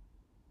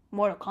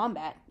Mortal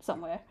Kombat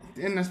somewhere.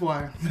 And that's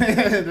why.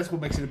 That's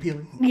what makes it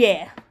appealing.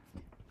 Yeah.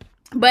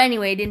 But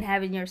anyway, didn't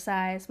have it in your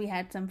size. We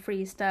had some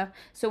free stuff.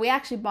 So we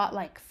actually bought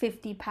like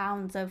 50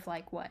 pounds of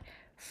like what?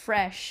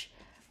 Fresh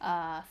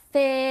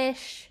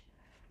fish.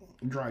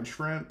 Dried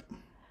shrimp.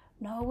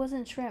 No, it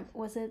wasn't shrimp.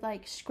 Was it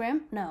like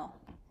shrimp? No.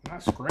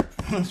 Not scrimp.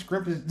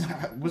 Scrimp is...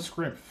 What's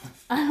scrimp?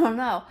 I don't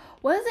know.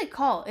 What is it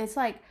called? It's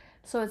like...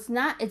 So it's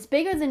not... It's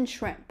bigger than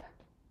shrimp.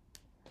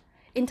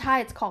 In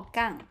Thai, it's called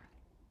gang.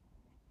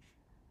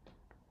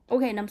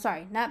 Okay, no, I'm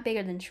sorry. Not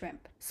bigger than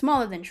shrimp.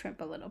 Smaller than shrimp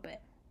a little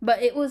bit.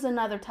 But it was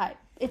another type.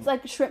 It's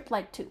like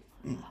shrimp-like too.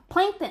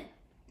 Plankton.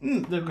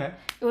 Okay.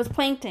 It was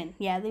plankton.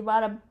 Yeah, they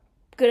bought a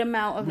good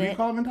amount of it. What do you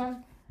call them in Thai?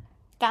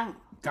 Gang.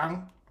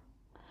 Gang.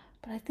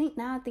 But I think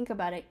now I think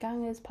about it,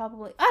 gang is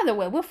probably... Either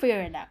way, we'll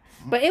figure it out.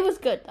 But it was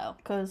good though,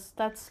 because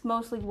that's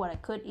mostly what I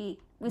could eat.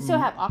 We still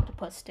have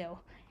octopus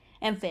still.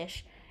 And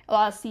fish. A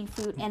lot of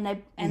seafood. And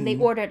they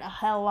ordered a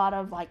hell lot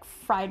of like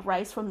fried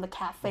rice from the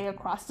cafe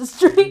across the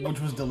street. Which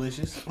was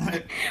delicious.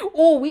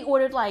 Oh, we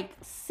ordered like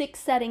 6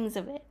 settings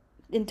of it.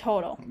 In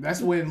total.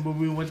 That's when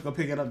we went to go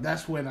pick it up.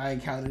 That's when I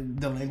encountered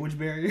the language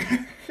barrier.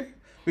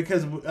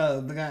 Because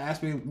the guy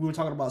asked me, we were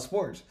talking about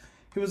sports.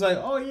 He was like,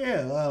 oh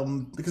yeah,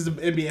 because the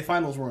NBA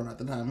finals were on at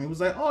the time. He was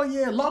like, oh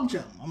yeah, long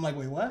jump. I'm like,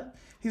 wait, what?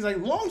 He's like,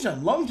 long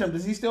jump.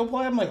 Does he still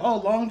play? I'm like, oh,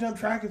 long jump,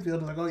 track and field.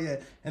 I'm like, oh yeah.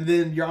 And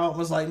then your aunt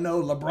was like,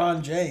 no,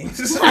 LeBron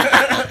James.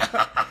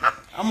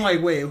 I'm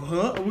like, wait,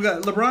 huh? We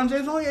got LeBron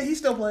James? Oh yeah, he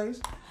still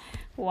plays.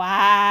 Wow.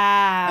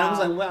 And I was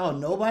like, wow,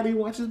 nobody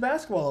watches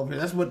basketball over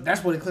here. That's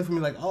what it clicked for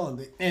me. Like, oh,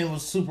 and it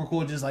was super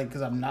cool, just like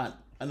because I'm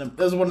not. And it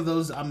was one of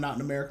those I'm not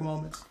in America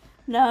moments.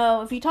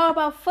 No, if you talk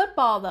about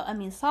football though, I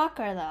mean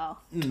soccer though.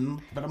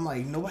 But I'm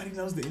like, nobody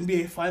knows the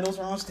NBA finals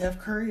are on. Steph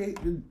Curry,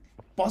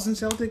 Boston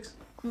Celtics.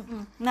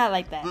 Not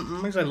like that.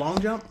 It's like long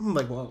jump. I'm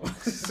like, well,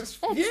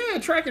 yeah,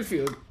 track and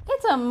field.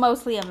 It's a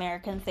mostly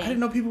American thing. I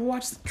didn't know people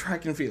watched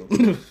track and field.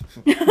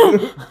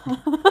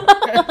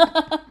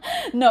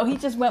 No, he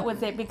just went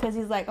with it because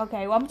he's like,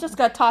 okay, well, I'm just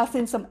gonna toss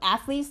in some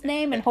athlete's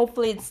name and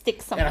hopefully it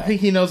sticks somewhere. And I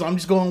think he knows I'm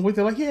just going with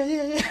it. Like,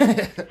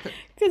 yeah.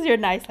 Because you're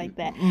nice like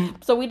that.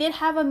 So we did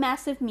have a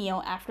massive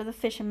meal after the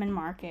Fisherman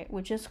Market,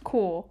 which is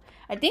cool.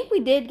 I think we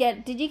did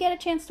get. Did you get a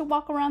chance to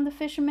walk around the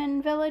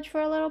Fisherman Village for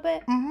a little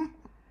bit?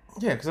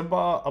 Yeah, because I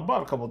bought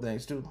a couple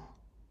things too.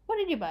 What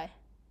did you buy?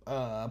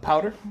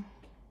 Powder.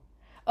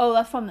 Oh,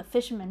 that's from the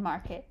Fisherman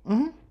Market.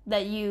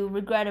 That you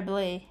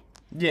regrettably.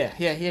 Yeah,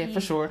 for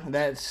sure.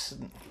 That's,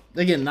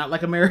 again, not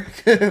like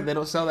America. They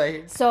don't sell that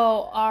here.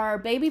 So our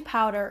baby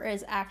powder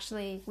is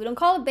actually, we don't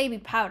call it baby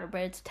powder,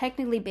 but it's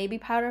technically baby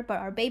powder. But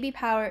our baby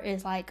powder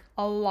is like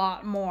a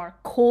lot more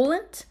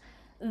coolant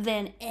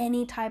than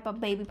any type of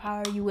baby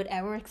powder you would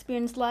ever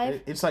experience live.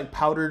 It's like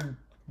powdered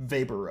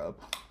vapor rub.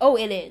 Oh,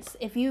 it is.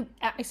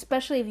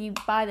 Especially if you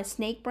buy the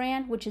Snake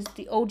brand, which is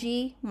the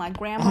OG my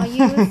grandma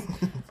used.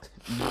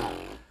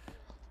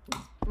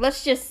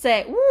 Let's just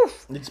say,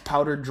 woof. It's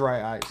powdered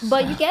dry ice.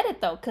 But you get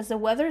it though, because the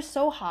weather is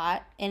so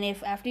hot, and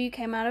if after you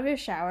came out of your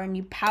shower and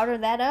you powder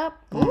that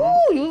up,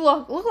 you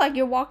look like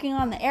you're walking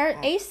on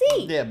the AC.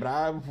 Yeah, but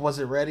I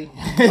wasn't ready,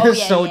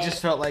 so it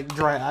just felt like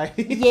dry ice.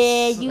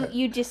 Yeah,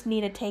 you just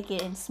need to take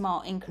it in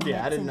small increments.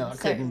 Yeah, I didn't know. I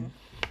couldn't.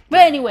 But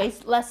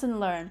anyways, lesson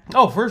learned.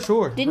 Oh, for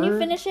sure. Didn't you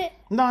finish it?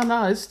 No,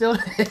 it's still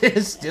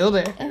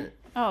there.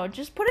 Oh,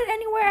 just put it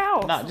anywhere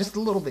else. No, just a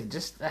little bit.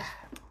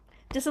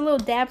 Just a little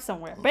dab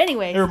somewhere. But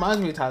anyways. It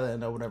reminds me of Thailand,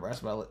 though, whenever I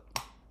smell it.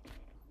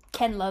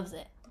 Ken loves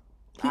it.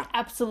 He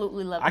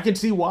absolutely loves it. I can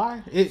see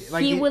why.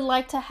 He would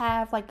like to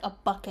have, like, a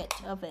bucket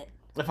of it.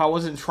 If I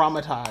wasn't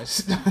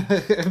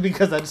traumatized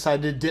because I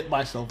decided to dip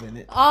myself in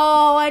it.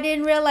 Oh, I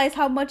didn't realize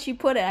how much you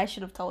put it. I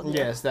should have told you.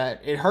 Yes, that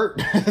it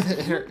hurt.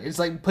 It hurt. It's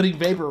like putting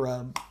vapor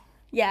rub.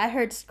 Yeah, I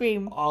heard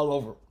scream. All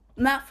over.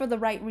 Not for the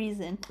right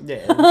reason.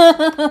 Yeah.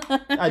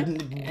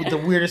 With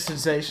the weirdest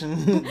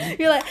sensation.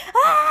 You're like,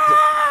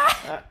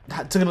 ah!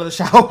 I took another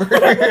shower.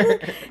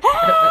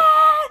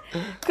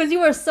 Because you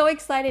were so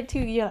excited too.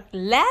 You're like,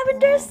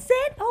 lavender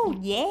scent? Oh,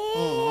 yeah.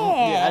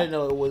 Yeah, I didn't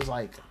know it was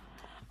like...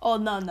 Oh,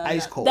 no.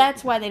 Ice cold.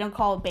 That's why they don't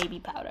call it baby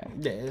powder.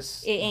 Yeah,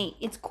 it ain't.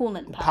 It's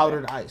coolant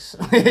powder. Powdered ice.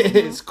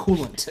 It's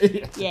coolant.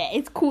 Yeah,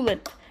 it's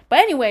coolant. But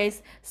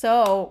anyways,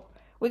 so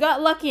we got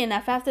lucky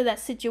enough after that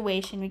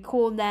situation. We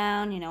cooled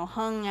down,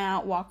 hung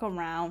out, walk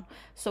around.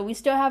 So we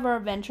still have our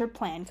adventure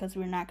planned because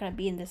we're not going to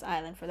be in this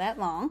island for that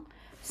long.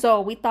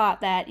 So we thought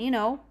that,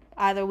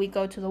 either we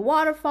go to the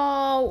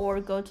waterfall or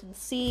go to the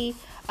sea.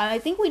 I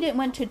think we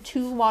went to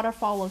 2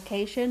 waterfall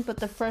locations, but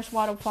the first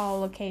waterfall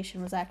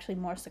location was actually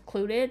more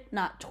secluded,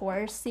 not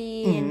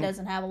touristy, and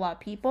doesn't have a lot of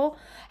people.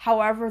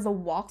 However, the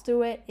walk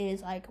through it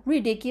is like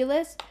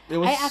ridiculous.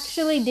 I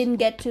actually didn't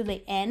get to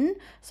the end,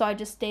 so I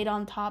just stayed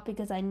on top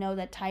because I know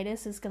that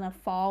Titus is gonna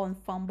fall and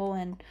fumble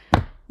and.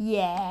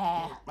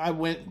 Yeah. I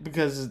went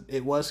because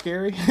it was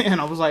scary,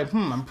 and I was like,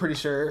 I'm pretty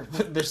sure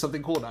there's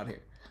something cool down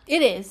here.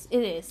 It is.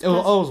 It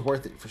was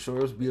worth it for sure.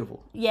 It was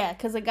beautiful. Yeah,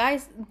 because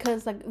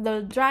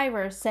the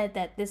driver said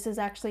that this is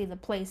actually the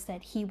place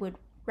that he would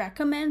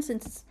recommend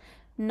since it's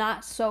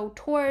not so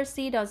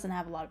touristy, doesn't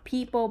have a lot of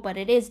people, but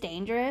it is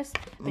dangerous.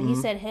 But he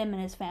said him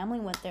and his family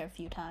went there a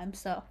few times,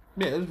 so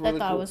yeah, it was really I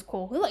thought cool. It was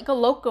cool. Like a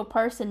local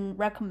person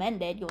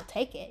recommended, you'll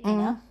take it. You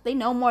know, they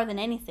know more than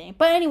anything.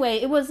 But anyway,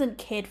 it wasn't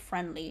kid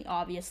friendly,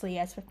 obviously,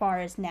 as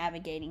far as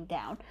navigating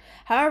down.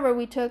 However,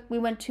 we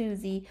went to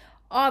the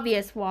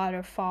obvious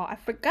waterfall. I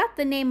forgot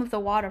the name of the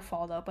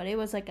waterfall though, but it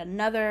was like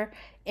another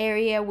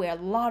area where a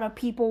lot of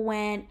people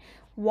went.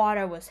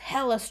 Water was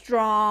hella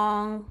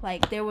strong.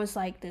 Like there was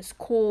like this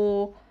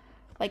cool,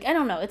 like I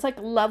don't know, it's like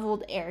a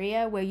leveled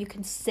area where you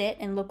can sit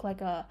and look like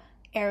a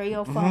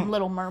Ariel from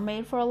Little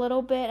Mermaid for a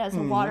little bit as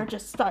the water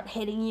just start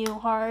hitting you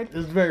hard.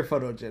 It's very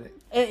photogenic.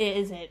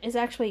 It's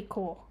actually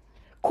cool.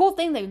 Cool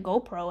thing that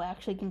GoPro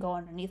actually can go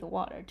underneath the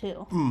water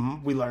too.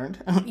 We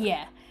learned.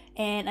 Yeah.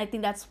 And I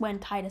think that's when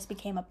Titus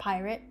became a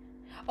pirate.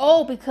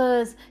 Oh,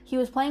 because he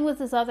was playing with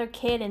this other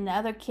kid, and the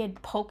other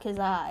kid poked his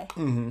eye.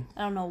 I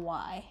don't know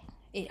why.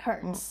 It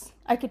hurts.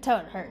 I could tell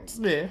it hurts.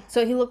 Yeah.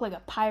 So he looked like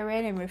a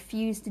pirate and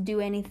refused to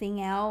do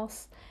anything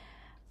else.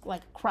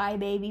 Like a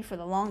crybaby for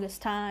the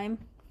longest time.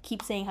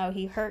 Keep saying how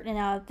he hurt and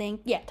all that thing.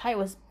 Yeah, Ty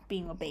was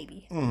being a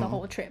baby the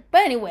whole trip.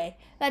 But anyway,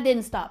 that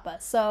didn't stop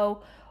us.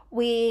 So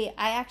a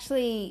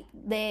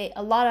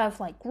lot of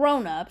like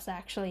grown-ups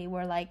actually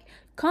were like,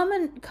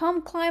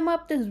 come climb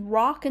up this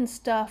rock and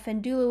stuff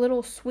and do a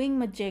little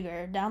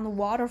swing-majigger down the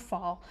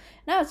waterfall.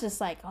 And I was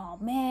just like, oh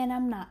man,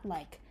 I'm not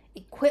like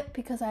equipped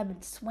because I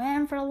haven't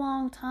swam for a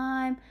long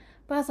time.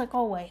 But I was like,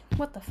 oh wait,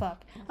 what the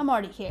fuck? I'm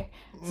already here.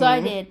 So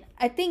I did.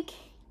 I think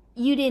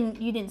you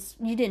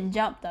didn't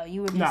jump though.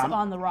 You were just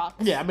on the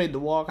rocks. Yeah, I made the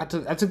walk. I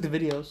took the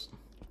videos.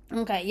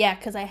 Okay, yeah,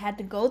 because I had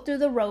to go through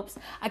the ropes.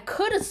 I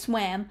could have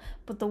swam,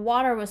 but the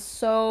water was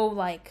so,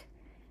 like,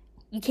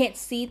 you can't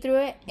see through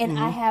it. And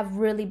I have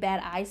really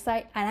bad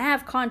eyesight. And I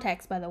have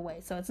contacts, by the way,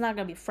 so it's not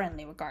going to be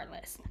friendly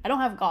regardless. I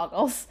don't have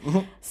goggles,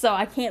 so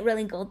I can't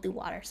really go through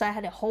water. So I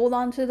had to hold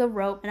on to the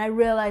rope, and I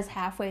realized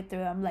halfway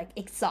through I'm, like,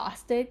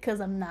 exhausted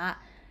because I'm not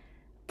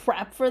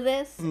prepped for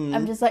this.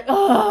 I'm just like,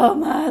 oh,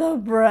 I'm out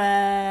of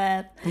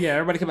breath. Yeah,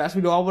 everybody kept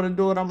asking me, do I want to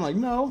do it? I'm like,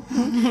 no.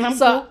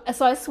 So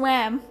I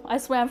swam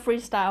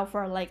freestyle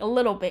for like a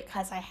little bit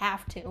because I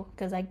have to,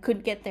 because I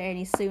couldn't get there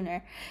any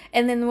sooner.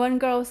 And then one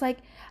girl was like,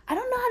 I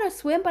don't know how to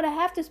swim, but I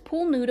have this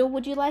pool noodle.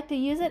 Would you like to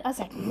use it? I was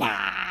like,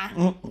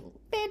 nah,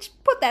 bitch,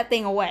 put that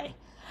thing away.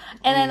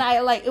 And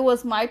then it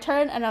was my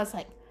turn, and I was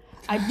like,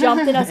 I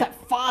jumped in. I was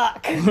like,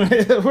 fuck.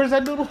 Where's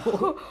that noodle?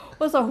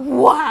 I was like,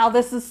 wow,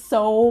 this is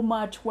so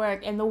much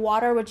work. And the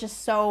water was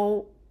just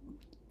so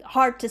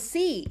hard to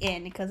see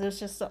in because there's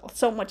just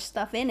so much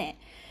stuff in it.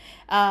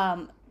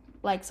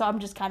 So I'm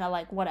just kind of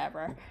like,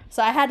 whatever.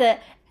 So I had to,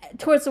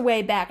 towards the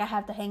way back, I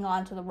have to hang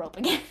on to the rope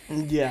again.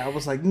 Yeah, I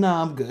was like,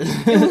 nah, I'm good.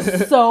 It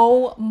was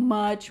so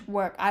much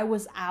work. I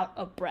was out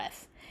of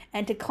breath.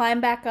 And to climb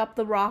back up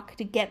the rock,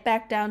 to get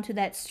back down to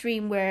that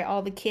stream where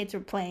all the kids were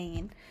playing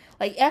in.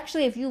 Like,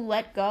 actually, if you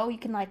let go, you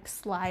can, like,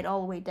 slide all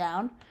the way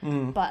down.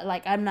 But,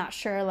 like, I'm not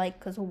sure, like,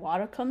 because the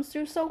water comes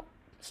through so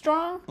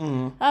strong.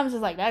 I'm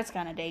just like, that's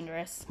kind of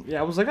dangerous.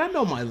 Yeah, I was like, I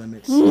know my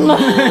limits. I'm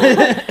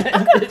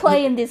going to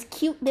play in this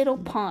cute little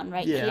pond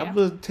here. Yeah, I'm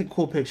going to take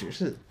cool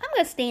pictures. I'm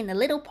going to stay in the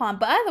little pond.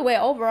 But either way,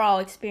 overall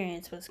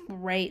experience was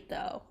great,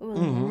 though. It was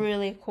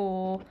really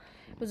cool.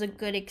 It was a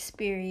good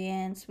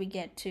experience. We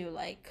get to,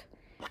 like,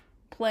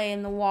 play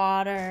in the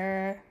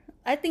water.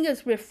 I think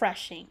it's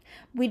refreshing.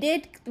 We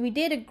did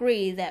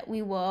agree that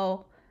we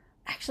will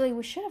Actually,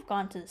 we should have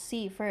gone to the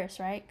sea first,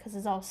 right? Because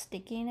it's all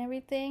sticky and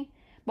everything.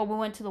 But we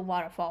went to the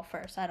waterfall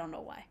first. I don't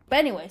know why. But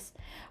anyways,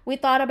 we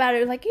thought about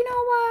it. Like, you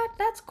know what?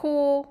 That's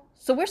cool.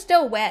 So we're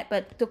still wet.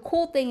 But the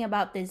cool thing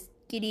about this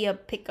giddy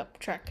up pickup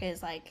truck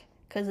is like,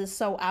 because it's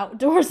so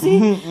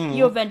outdoorsy,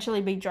 you'll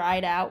eventually be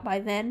dried out by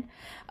then.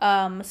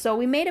 So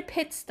we made a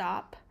pit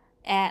stop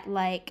at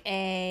like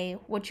a,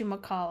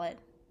 whatchamacallit,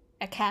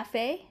 a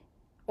cafe.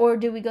 Or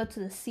did we go to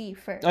the sea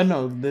first?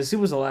 No, the sea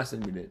was the last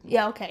thing we did.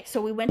 Yeah, okay.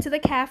 So we went to the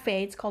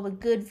cafe. It's called the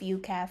Good View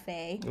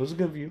Cafe. It was a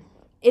good view.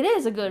 It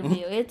is a good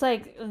view. It's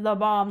like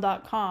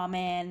thebomb.com,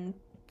 and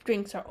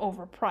drinks are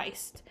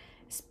overpriced.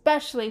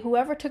 Especially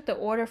whoever took the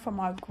order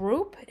from our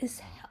group is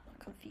hella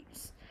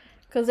confused.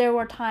 Because there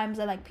were times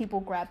that like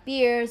people grabbed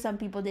beers, some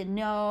people didn't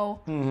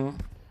know.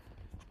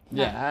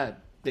 Yeah,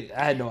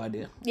 I had no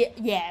idea.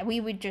 Yeah, we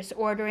were just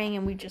ordering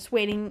and we just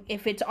waiting.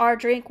 If it's our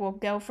drink, we'll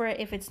go for it.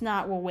 If it's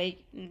not, we'll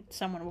wait and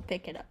someone will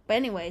pick it up. But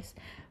anyways,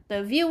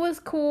 the view was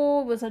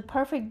cool. It was a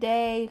perfect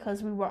day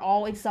because we were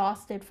all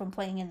exhausted from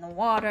playing in the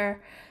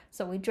water.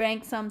 So we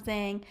drank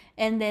something.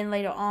 And then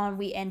later on,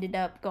 we ended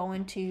up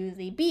going to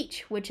the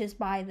beach, which is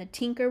by the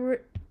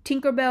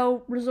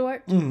Tinkerbell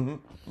Resort.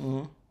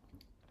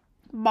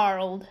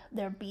 Borrowed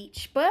their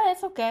beach. But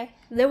it's okay.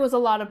 There was a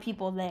lot of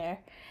people there.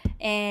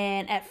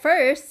 And at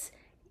first...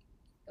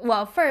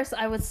 Well, first,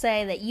 I would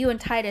say that you and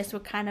Titus were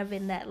kind of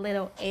in that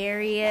little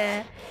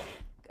area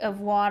of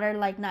water,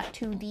 like not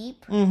too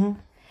deep.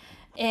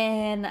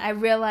 And I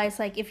realized,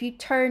 like, if you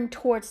turn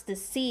towards the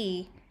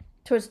sea,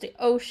 towards the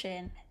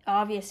ocean,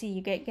 obviously you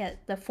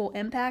get the full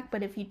impact.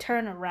 But if you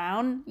turn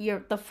around,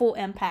 the full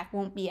impact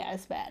won't be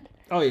as bad.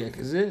 Oh, yeah,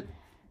 because it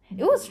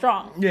was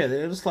strong. Yeah,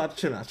 it was slapped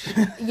the shit out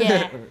you.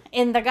 Yeah,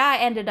 and the guy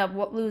ended up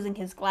losing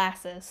his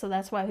glasses, so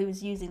that's why he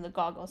was using the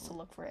goggles to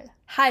look for it.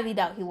 Highly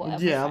doubt he will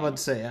ever Yeah, I'm find about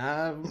to say,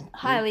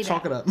 highly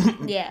chalk it up.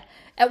 Yeah.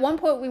 At one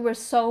point, we were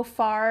so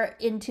far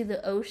into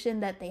the ocean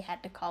that they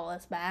had to call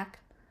us back.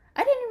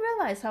 I didn't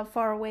realize how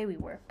far away we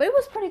were, but it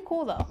was pretty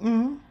cool,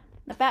 though.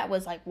 The bat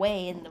was, like,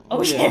 way in the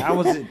ocean. Yeah,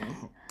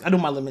 I knew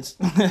my limits.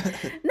 No,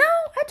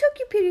 I took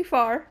you pretty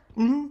far.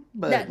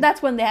 But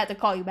that's when they had to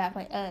call you back,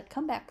 like,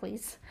 come back,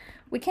 please.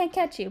 We can't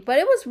catch you. But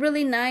it was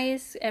really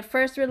nice. At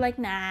first, we were like,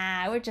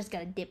 nah, we're just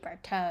going to dip our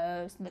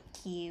toes, look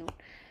cute.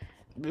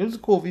 It was a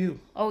cool view.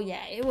 Oh,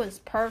 yeah, it was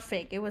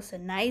perfect. It was a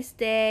nice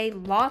day.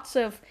 Lots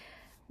of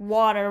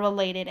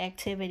water-related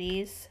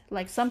activities.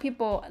 Like, some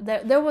people...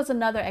 There was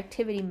another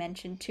activity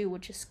mentioned, too,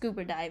 which is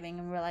scuba diving.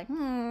 And we're like,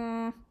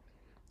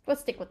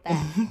 let's stick with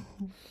that.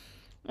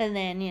 And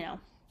then,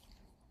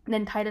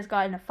 then Titus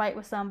got in a fight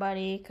with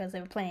somebody because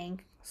they were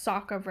playing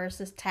soccer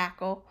versus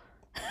tackle.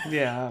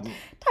 Yeah.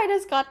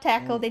 Titus got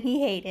tackled and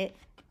he hated it.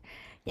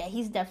 Yeah,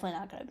 he's definitely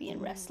not going to be in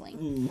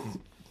wrestling.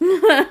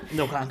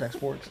 No contact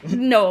sports.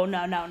 No,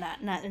 not in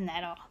that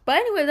at all. But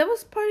anyway, that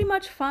was pretty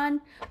much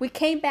fun. We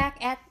came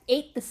back,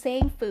 ate the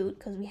same food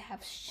because we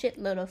have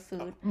shitload of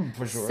food.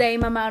 For sure.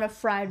 Same amount of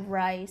fried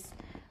rice.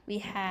 We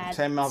had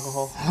same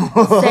alcohol.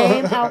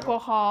 Same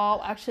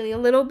alcohol. Actually, a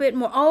little bit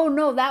more. Oh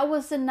no, that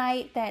was the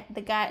night that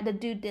the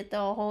dude did the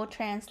whole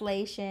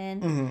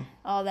translation,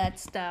 all that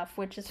stuff,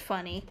 which is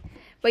funny.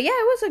 But yeah,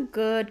 it was a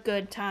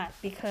good time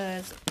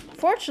because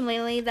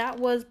fortunately that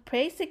was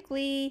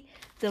basically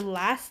the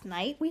last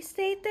night we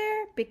stayed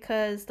there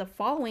because the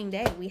following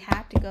day we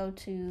had to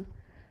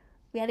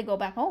go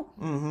back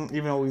home.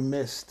 Even though we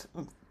missed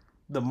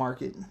the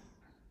market.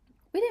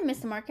 We didn't miss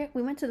the market.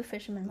 We went to the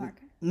Fisherman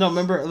market. No,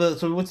 remember,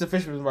 so we went to the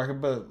Fisherman's market,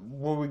 but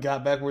when we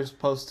got back, we were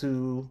supposed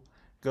to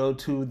go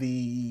to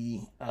the,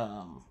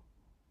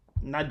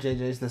 not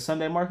JJ's, the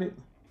Sunday market.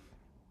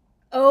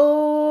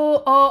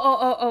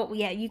 Oh,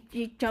 yeah, you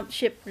jumped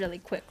ship really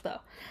quick, though.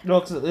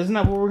 No, isn't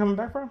that where we're coming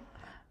back from?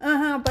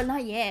 But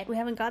not yet. We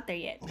haven't got there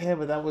yet. Yeah,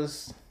 but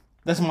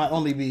that's my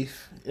only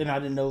beef, and I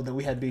didn't know that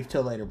we had beef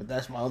till later, but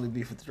that's my only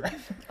beef with the driver.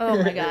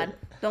 Oh my god,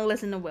 don't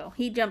listen to Will.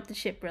 He jumped the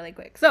ship really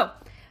quick. So,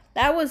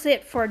 that was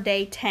it for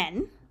day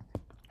 10.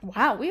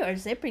 Wow, we are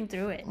zipping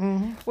through it.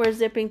 We're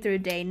zipping through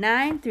day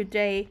 9 through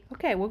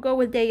okay, we'll go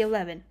with day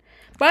 11.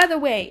 By the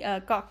way,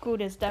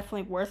 Kood is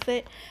definitely worth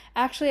it.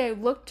 Actually, I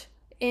looked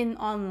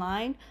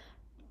online.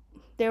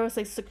 There was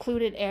a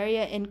secluded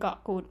area in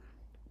Kood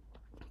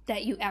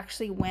that you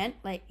actually went.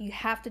 Like, you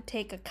have to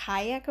take a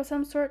kayak of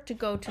some sort to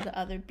go to the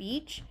other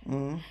beach.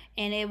 And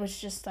it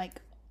was just, like,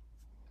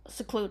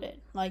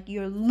 secluded. Like,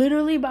 you're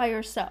literally by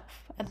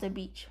yourself at the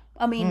beach.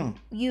 I mean,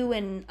 you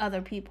and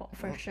other people,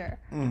 for sure.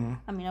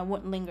 I mean, I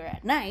wouldn't linger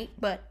at night,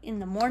 but in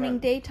the morning,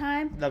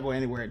 daytime... Not going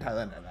anywhere in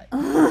Thailand at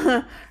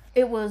night.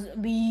 It was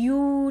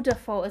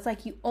beautiful. It's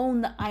like you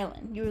own the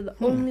island. You're the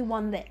only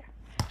one there.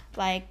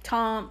 Like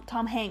Tom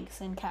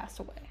Hanks in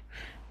Castaway.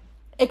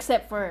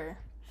 Except for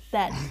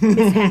that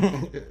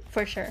mishap,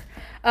 for sure.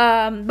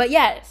 But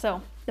yeah,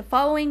 so the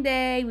following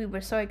day, we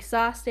were so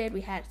exhausted.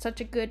 We had such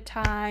a good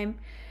time,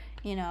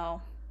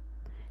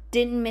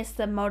 Didn't miss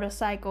the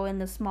motorcycle in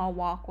the small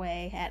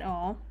walkway at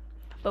all.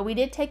 But we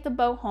did take the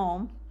boat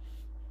home.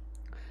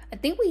 I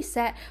think we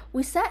sat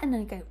in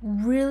like a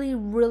really,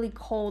 really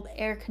cold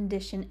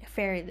air-conditioned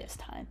ferry this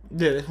time.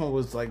 Yeah, this one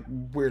was like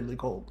weirdly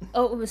cold.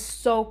 Oh, it was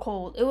so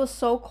cold. It was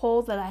so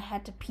cold that I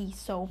had to pee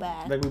so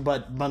bad. Like we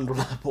bundled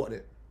up on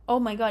it. Oh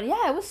my god,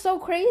 yeah, it was so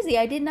crazy.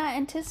 I did not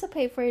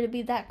anticipate for it to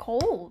be that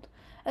cold.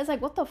 I was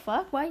like, what the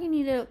fuck? Why do you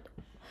need to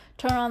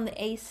turn on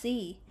the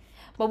AC?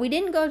 But we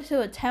didn't go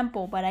to a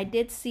temple, but I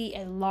did see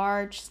a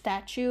large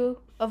statue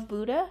of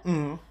Buddha.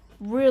 Mm-hmm.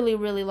 Really,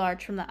 really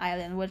large from the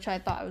island, which I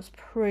thought was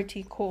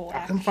pretty cool.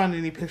 I couldn't find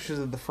any pictures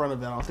of the front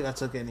of it. I don't think I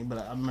took any, but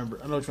I know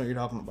which one you're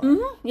talking about.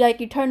 Mm-hmm. Like,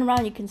 you turn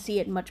around, you can see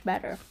it much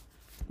better.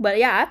 But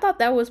yeah, I thought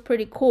that was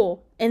pretty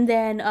cool. And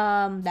then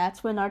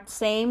that's when our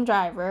same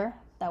driver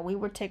that we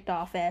were ticked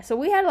off at. So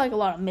we had like a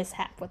lot of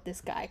mishap with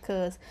this guy,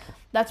 because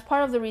that's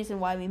part of the reason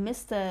why we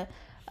missed the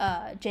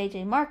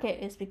JJ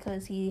Market, is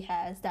because he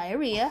has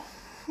diarrhea.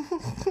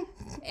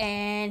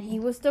 And he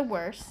was the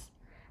worst.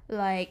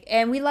 Like,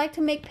 and we like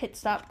to make pit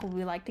stops because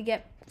we like to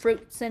get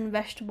fruits and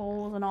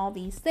vegetables and all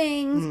these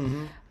things.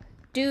 Mm-hmm.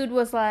 Dude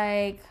was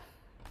like,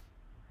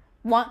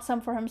 want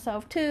some for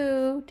himself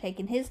too,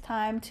 taking his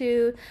time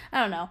too. I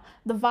don't know.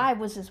 The vibe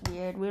was just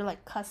weird. We were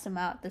like cuss him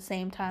out at the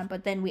same time,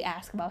 but then we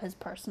asked about his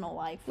personal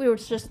life. We were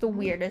just the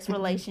weirdest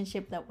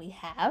relationship that we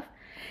have.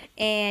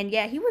 And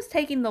yeah, he was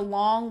taking the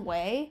long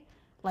way.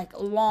 Like,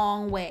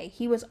 long way.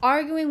 He was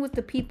arguing with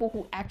the people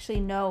who actually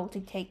know to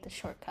take the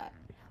shortcut.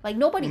 Like,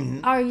 nobody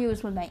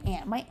argues with my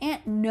aunt. My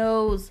aunt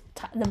knows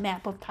the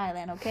map of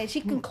Thailand, okay? She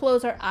can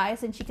close her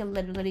eyes and she can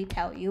literally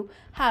tell you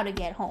how to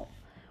get home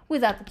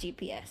without the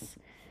GPS.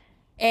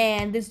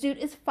 And this dude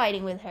is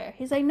fighting with her.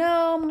 He's like,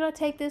 no, I'm going to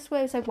take this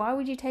way. It's like, why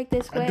would you take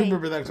this way? I do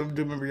remember that, because I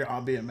do remember your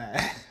aunt being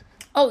mad.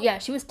 Oh, yeah,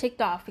 she was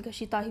ticked off because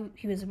she thought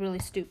he was really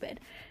stupid.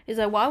 He's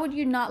like, why would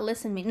you not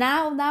listen to me?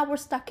 Now we're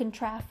stuck in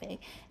traffic,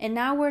 and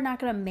now we're not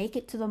going to make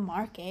it to the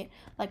market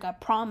like I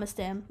promised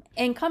him.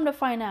 And come to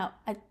find out,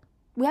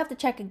 we have to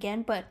check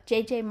again, but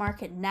JJ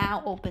Market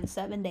now opens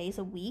 7 days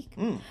a week.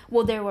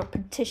 Well, they were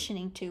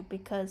petitioning to,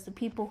 because the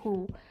people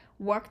who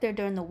work there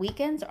during the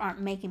weekends aren't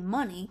making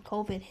money.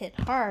 COVID hit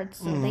hard,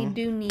 so they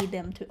do need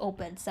them to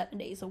open 7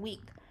 days a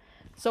week.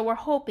 So we're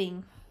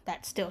hoping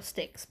that still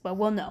sticks, but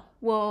we'll know.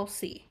 We'll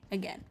see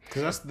again.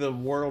 Because that's the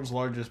world's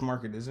largest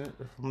market, is it?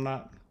 If I'm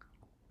not...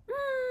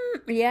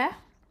 Yeah.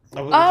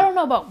 I don't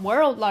know about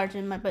world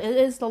largest, but it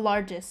is the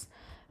largest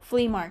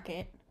flea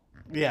market.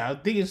 Yeah, I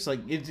think it's like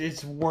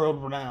it's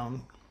world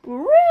renowned.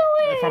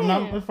 Really?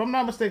 If I'm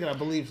not mistaken, I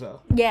believe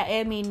so. Yeah,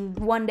 I mean,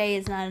 one day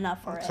is not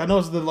enough for it. I know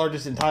it's the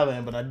largest in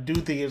Thailand, but I do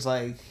think it's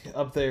like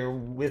up there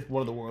with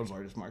one of the world's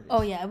largest markets.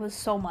 Oh yeah, it was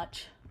so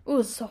much. It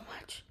was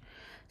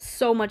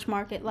so much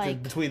market.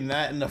 Like, between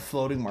that and the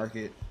floating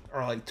market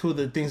are like two of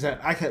the things that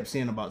I kept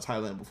seeing about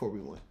Thailand before we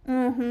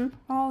went.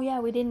 Oh yeah,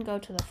 we didn't go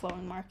to the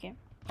floating market.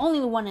 Only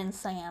the one in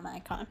Siam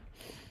Icon.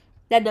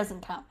 That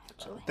doesn't count,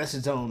 actually. That's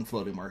its own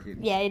floating market.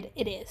 Yeah,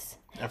 it is.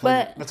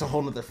 But that's a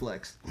whole nother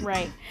flex.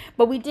 Right.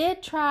 But we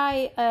did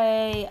try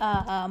a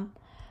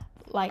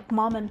like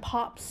mom and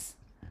pop's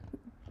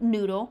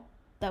noodle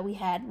that we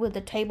had, with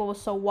the table was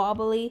so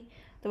wobbly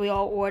that we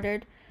all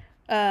ordered.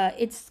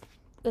 It's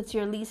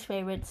your least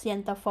favorite,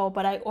 Sienta Pho,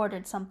 but I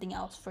ordered something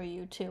else for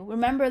you too.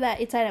 Remember that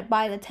it's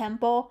by the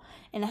temple,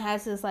 and it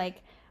has this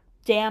like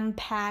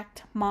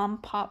jam-packed mom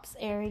pop's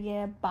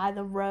area by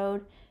the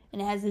road,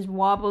 and it has this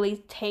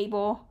wobbly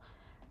table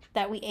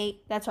that we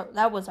ate.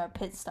 That was our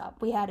pit stop.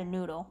 We had a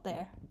noodle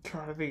there.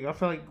 Trying to think. I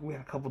feel like we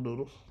had a couple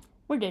noodles.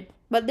 We did.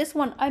 But this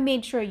one, I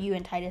made sure you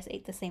and Titus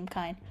ate the same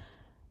kind.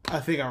 I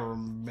think I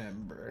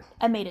remember.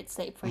 I made it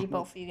safe for you,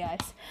 both of you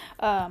guys.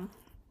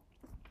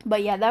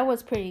 But yeah, that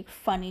was pretty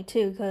funny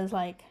too, because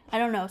like, I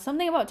don't know,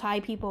 something about Thai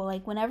people,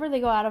 like whenever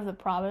they go out of the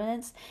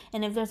province,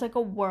 and if there's like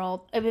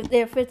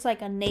if it's like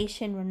a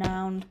nation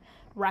renowned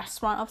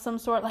restaurant of some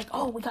sort, like,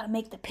 oh, we gotta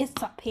make the pit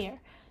stop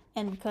here.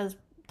 And because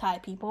Thai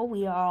people,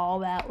 we are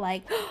all about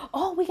like,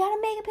 oh, we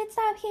gotta make a pit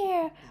stop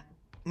here.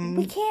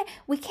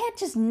 We can't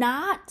just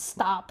not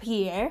stop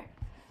here.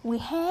 We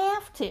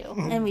have to.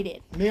 And we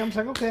did. Me, I'm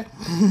like, okay.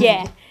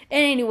 Yeah.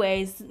 And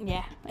anyways,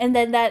 yeah. And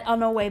then that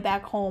on our way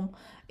back home,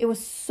 it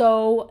was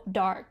so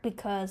dark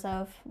because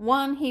of,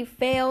 one, he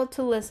failed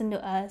to listen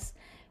to us.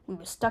 We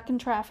were stuck in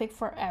traffic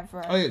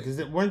forever. Oh, yeah, because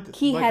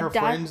our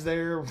friends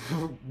there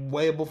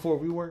way before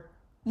we were?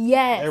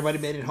 Yes. Everybody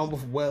made it home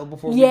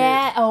before we did.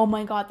 Yeah. Oh,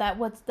 my God.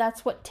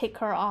 That's what ticked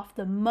her off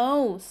the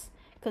most.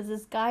 Because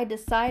this guy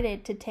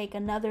decided to take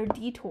another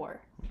detour.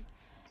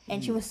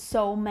 And she was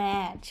so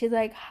mad. She's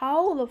like,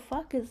 how the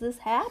fuck is this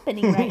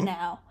happening right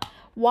now?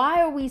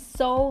 Why are we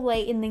so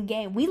late in the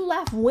game? We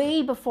left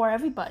way before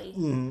everybody.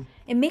 Mm-hmm.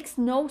 It makes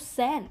no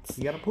sense.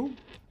 You gotta poop.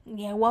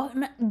 Yeah, well,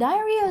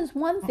 diarrhea is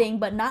one thing,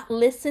 but not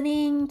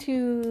listening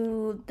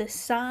to the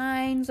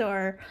signs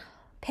or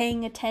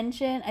paying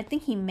attention. I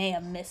think he may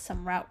have missed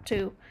some route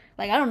too.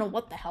 Like, I don't know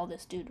what the hell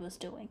this dude was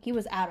doing. He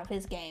was out of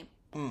his game.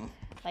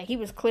 Like, he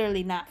was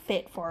clearly not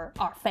fit for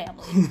our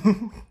family.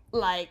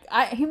 Like,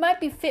 he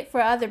might be fit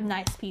for other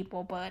nice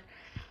people, but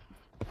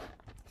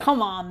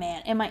come on,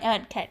 man. And my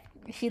aunt kept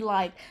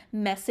like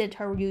messaged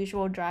her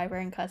usual driver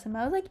and cussed him.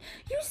 I was like,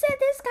 you said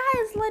this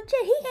guy is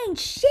legit. He ain't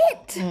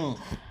shit.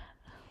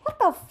 What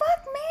the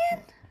fuck,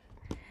 man?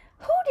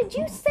 Who did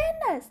you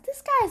send us?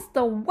 This guy's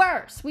the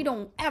worst. We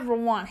don't ever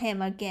want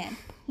him again.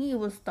 He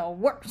was the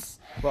worst.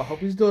 Well, I hope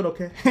he's doing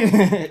okay.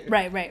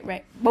 Right.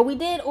 But we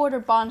did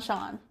order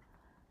bonchon.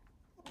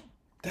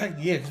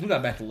 Yeah, because we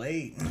got back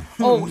late.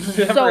 Oh,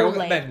 so we got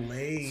late. Back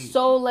late.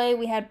 So late.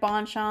 We had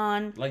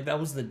bonchon. Like, that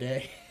was the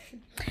day.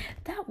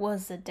 That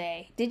was the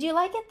day. Did you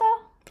like it, though?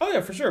 Oh,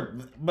 yeah, for sure.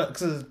 But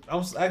because I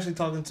was actually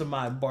talking to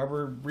my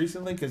barber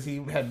recently because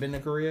he had been to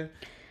Korea.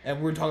 And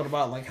we were talking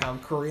about, like, how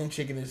Korean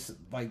chicken is,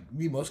 like,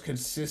 the most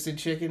consistent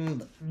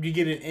chicken. You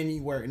get it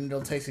anywhere, and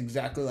it'll taste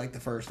exactly like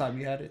the first time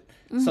you had it.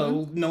 Mm-hmm.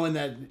 So, knowing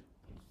that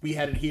we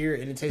had it here,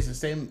 and it tastes the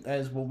same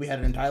as what we had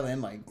it in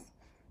Thailand, like,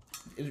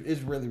 it's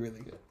really,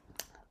 really good.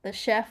 The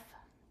chef.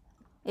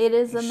 It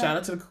is a... Shout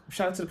out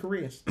to the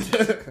Koreans.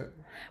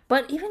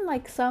 But even,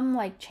 like, some,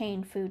 like,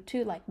 chain food,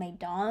 too, like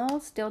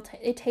McDonald's, still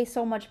it tastes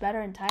so much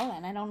better in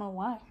Thailand. I don't know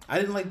why. I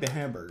didn't like the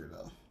hamburger,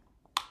 though.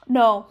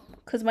 No.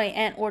 Because my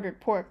aunt ordered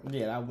pork.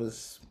 Yeah, that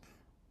was...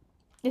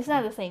 It's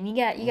not the same. You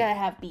gotta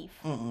have beef.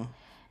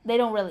 They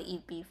don't really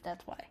eat beef,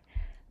 that's why.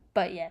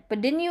 But yeah. But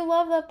didn't you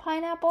love the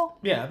pineapple?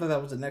 Yeah, I thought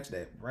that was the next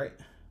day, right?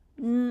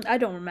 I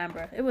don't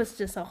remember. It was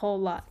just a whole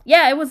lot.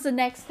 Yeah, it was the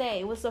next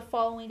day. It was the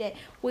following day.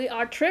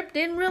 Our trip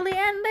didn't really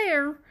end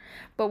there.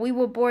 But we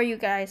will bore you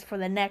guys for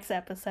the next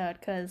episode.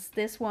 Because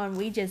this one,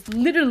 we just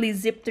literally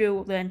zipped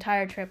through the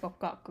entire trip of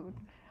Kood.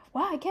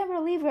 Wow, I can't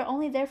believe we're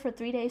only there for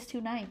 3 days,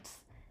 2 nights.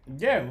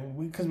 Yeah,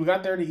 because we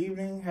got there the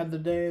evening, had the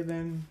day,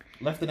 then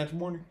left the next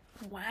morning.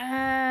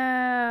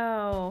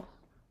 Wow.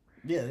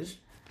 Yeah, this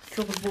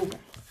trip was moving.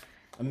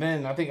 And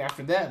then I think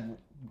after that,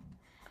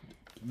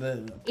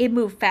 it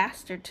moved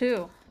faster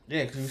too.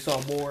 Yeah, because we saw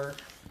more.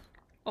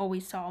 Oh, we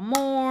saw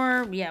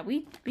more. Yeah,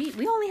 we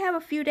only have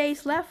a few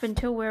days left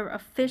until we're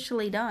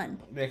officially done.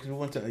 Yeah, because we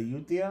went to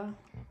Ayutthaya.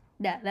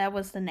 Yeah, that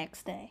was the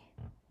next day.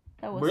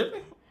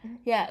 Really?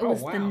 Yeah, it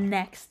was the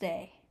next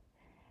day.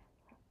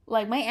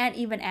 Like, my aunt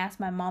even asked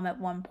my mom at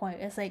one point,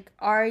 it's like,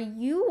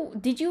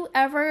 did you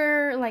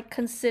ever, like,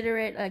 consider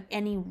it, like,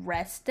 any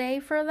rest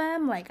day for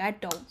them? Like, I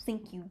don't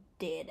think you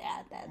did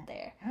add that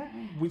there.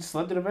 We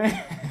slept in the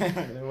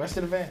van. The rest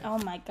of the van. Oh,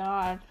 my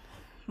God.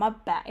 My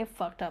back, it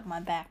fucked up my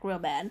back real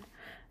bad.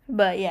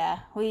 But, yeah,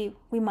 we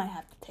might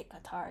have to take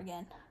Qatar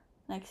again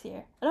next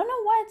year. I don't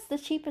know why it's the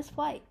cheapest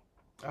flight.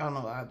 I don't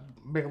know. I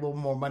make a little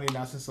more money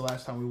now since the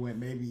last time we went,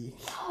 maybe.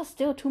 Oh,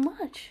 still too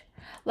much.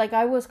 Like,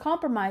 I was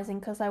compromising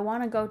because I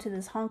want to go to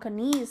this Hong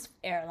Kongese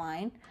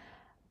airline,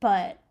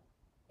 but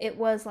it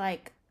was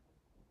like,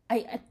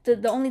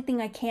 the only thing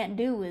I can't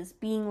do is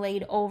being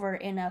laid over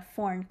in a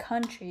foreign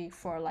country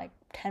for like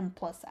 10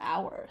 plus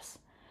hours.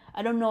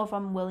 I don't know if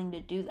I'm willing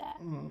to do that.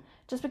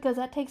 Just because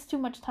that takes too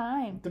much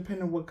time.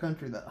 Depending on what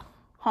country, though.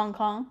 Hong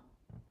Kong.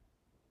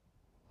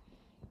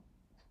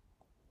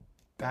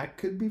 That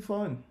could be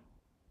fun.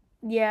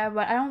 Yeah,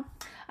 but I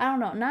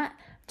don't know.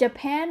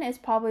 Japan is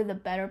probably the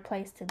better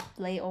place to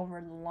lay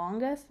over the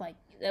longest. Like,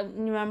 you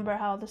remember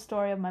how the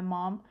story of my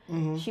mom?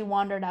 Mm-hmm. She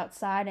wandered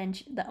outside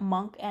and the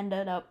monk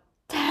ended up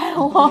tagging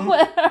along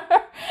with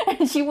her.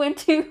 And she went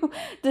to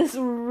this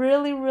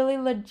really, really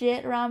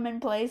legit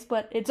ramen place,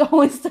 but it's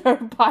only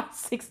served by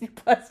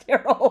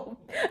 60-plus-year-old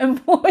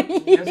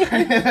employees.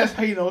 That's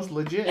how you know it's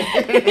legit.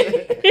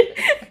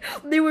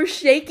 They were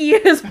shaky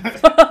as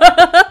fuck.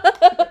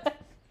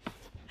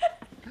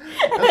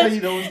 That's how you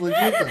know it's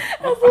legit,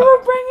 though. As they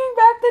were bringing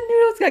back the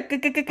noodles,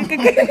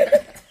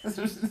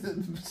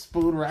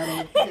 spoon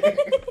rattling.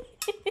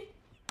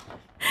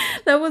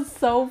 That was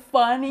so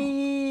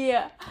funny.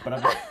 But I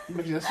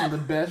bet you that's some of the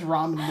best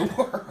ramen in the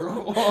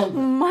world.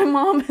 My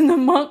mom and the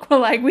monk were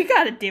like, we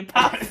gotta dip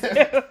out.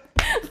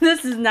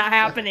 This is not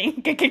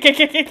happening.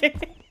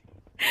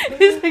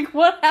 He's like,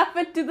 what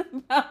happened to the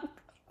monk?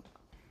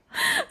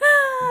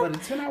 But a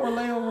 10-hour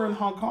layover in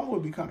Hong Kong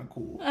would be kind of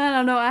cool. I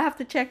don't know. I have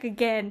to check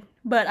again.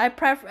 But I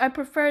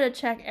prefer to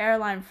check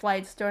airline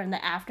flights during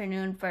the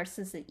afternoon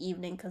versus the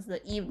evening, because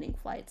the evening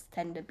flights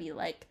tend to be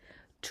like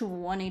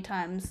 20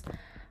 times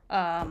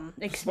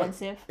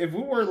expensive. But if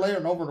we were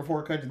laying over in a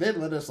foreign country, they'd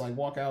let us like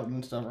walk out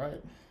and stuff,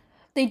 right?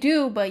 They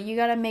do, but you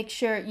gotta make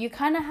sure, you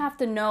kind of have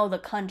to know the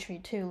country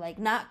too. Like,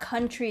 not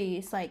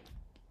countries, like,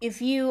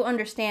 if you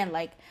understand,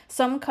 like,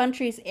 some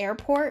countries'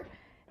 airport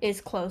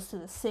is close to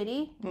the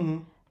city,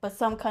 but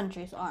some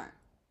countries aren't.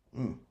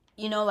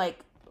 You know,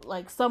 like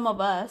some of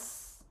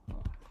us.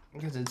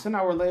 Because a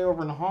 10-hour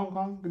layover in Hong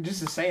Kong,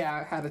 just to say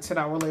I had a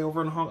 10-hour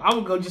layover in Hong Kong, I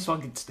would go just so I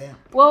could stamp.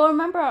 Well,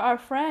 remember our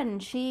friend,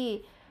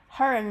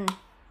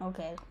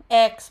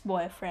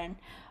 ex-boyfriend,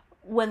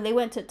 when they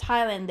went to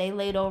Thailand, they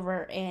laid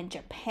over in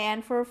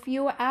Japan for a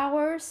few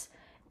hours,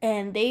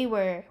 and they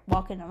were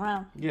walking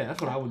around. Yeah,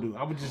 that's what I would do.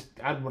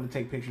 I'd want to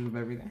take pictures of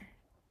everything.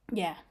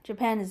 Yeah,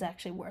 Japan is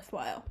actually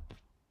worthwhile.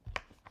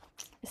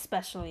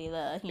 Especially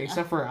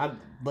Except for I'd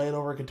lay it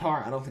over in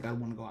Qatar. I don't think I'd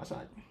want to go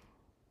outside.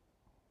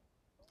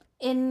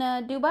 In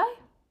Dubai?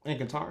 In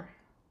Qatar.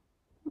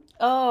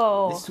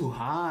 Oh. It's too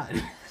hot.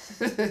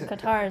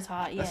 Qatar is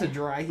hot, yeah. That's a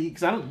dry heat.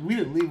 Because we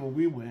didn't leave when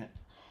we went.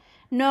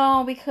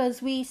 No,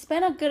 because we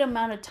spent a good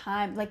amount of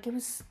time. Like, it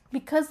was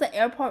because the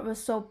airport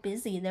was so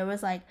busy. There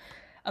was like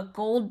a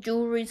gold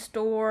jewelry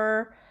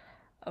store,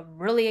 a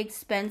really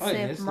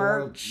expensive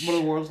merch. One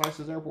of the world's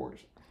nicest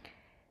airports.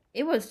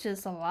 It was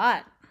just a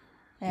lot.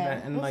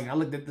 Yeah, and like I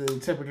looked at the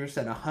temperature,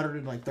 said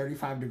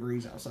 135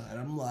 degrees outside.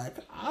 I'm like,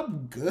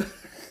 I'm good.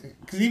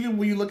 Because even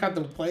when you look out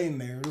the plane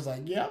there, it was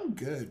like, yeah, I'm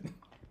good.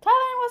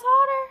 Thailand was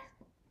hotter.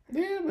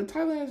 Yeah, but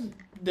Thailand's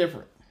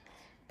different.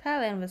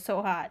 Thailand was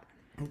so hot.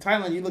 In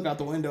Thailand, you look out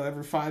the window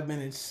every 5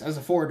 minutes. As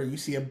a foreigner, you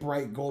see a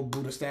bright gold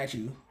Buddha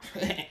statue.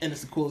 And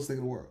it's the coolest thing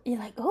in the world. You're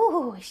like,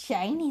 oh,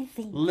 shiny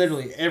thing.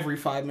 Literally every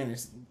 5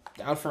 minutes,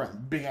 out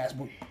front, big ass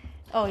Buddha.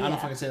 Oh, yeah. I don't know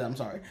if I can say that, I'm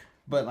sorry.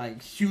 But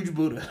like, huge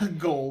Buddha,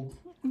 gold.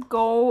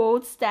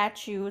 Gold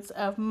statues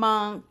of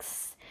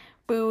monks,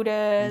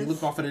 Buddhas. You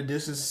look off in the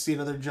distance to see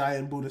another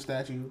giant Buddha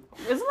statue.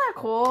 Isn't that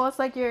cool? It's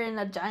like you're in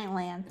a giant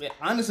land. Yeah,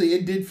 honestly,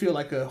 it did feel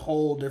like a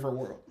whole different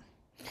world.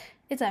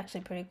 It's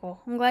actually pretty cool.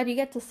 I'm glad you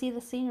get to see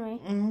the scenery.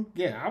 Mm-hmm.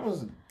 Yeah, I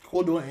wasn't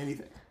cool doing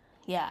anything.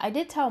 Yeah, I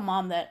did tell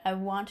Mom that I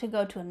want to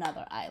go to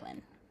another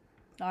island.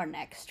 Our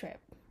next trip.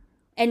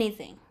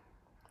 Anything.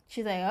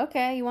 She's like,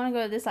 okay, you want to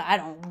go to this island? I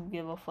don't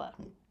give a fuck.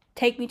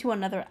 Take me to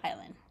another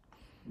island.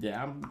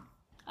 Yeah,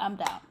 I'm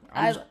down.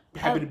 I'm just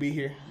happy to be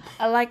here.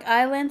 I like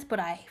islands, but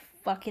I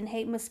fucking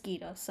hate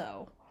mosquitoes,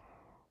 so...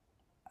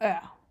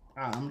 Yeah.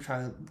 I'm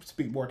trying to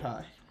speak more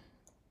Thai.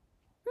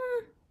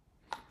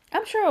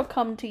 I'm sure it'll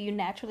come to you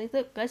naturally.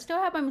 Look, I still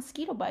have my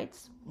mosquito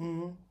bites.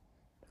 Mm-hmm.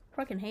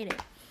 Fucking hate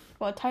it.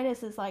 Well,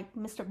 Titus is like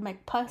Mr.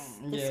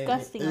 McPuss.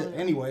 Disgusting.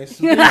 Anyways,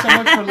 thanks so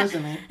much for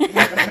listening.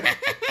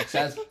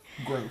 That's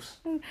gross.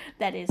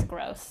 That is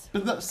gross.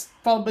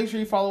 But make sure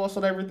you follow us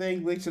on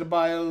everything. Links to the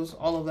bios,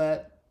 all of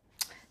that.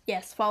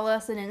 Yes, follow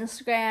us on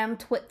Instagram,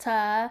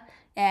 Twitter,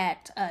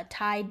 at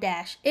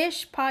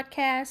Thai-ish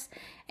podcast.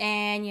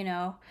 And, you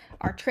know,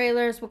 our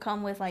trailers will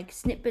come with, like,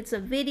 snippets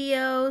of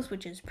videos,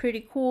 which is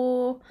pretty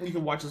cool. You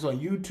can watch us on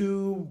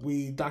YouTube.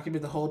 We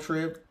document the whole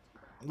trip.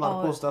 A lot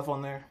of cool stuff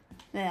on there.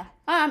 Yeah.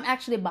 I'm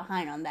actually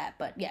behind on that,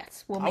 but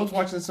yes. I was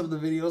watching some of the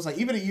videos. Like,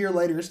 even a year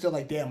later, it's still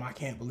like, damn, I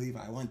can't believe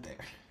I went there.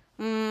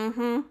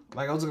 Mm-hmm.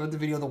 Like, I was looking at the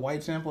video of the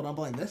white sample, and I'm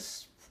like,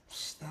 that's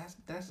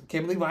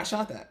can't believe I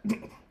shot that.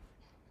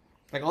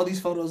 Like, all these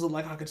photos look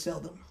like I could sell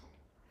them.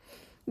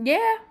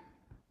 Yeah.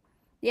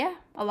 Yeah.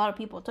 A lot of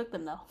people took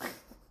them, though.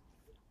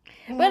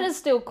 But it's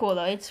still cool,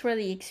 though. It's for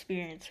the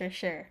experience, for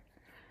sure.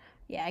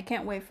 Yeah, I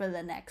can't wait for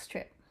the next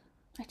trip.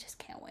 I just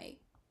can't wait.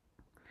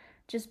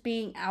 Just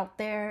being out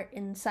there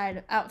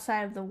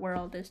outside of the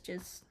world is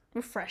just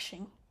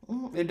refreshing.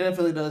 It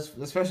definitely does,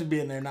 especially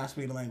being there not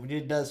speaking the language.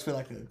 It does feel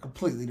like a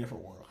completely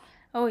different world.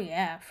 Oh,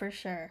 yeah, for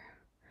sure.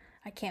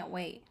 I can't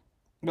wait.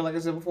 But like I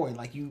said before,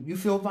 like you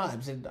feel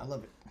vibes, and I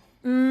love it.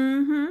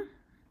 Mm-hmm.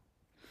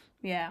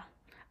 Yeah.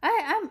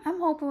 I'm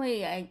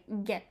hopefully I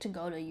get to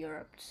go to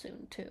Europe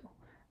soon, too.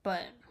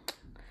 But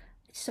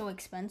it's so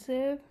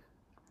expensive.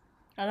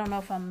 I don't know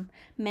if I'm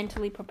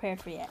mentally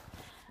prepared for it yet.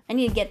 I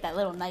need to get that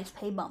little nice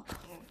pay bump.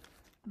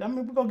 I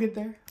mean, we're going to get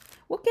there.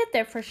 We'll get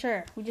there for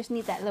sure. We just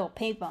need that little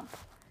pay bump.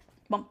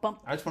 Bump.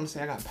 I just want to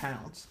say I got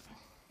pounds.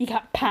 You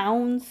got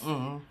pounds?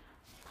 Mm-hmm.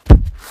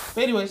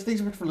 But anyways,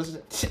 thanks so much for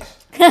listening.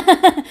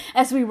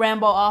 As we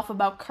ramble off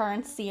about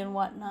currency and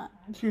whatnot.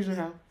 That's usually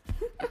how.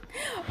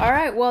 All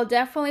right, well,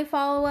 definitely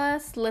follow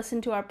us.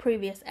 Listen to our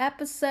previous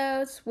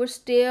episodes. We're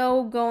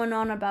still going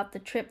on about the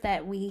trip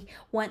that we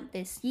went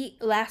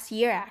last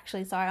year,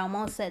 actually. Sorry, I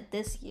almost said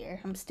this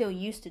year. I'm still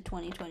used to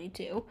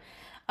 2022.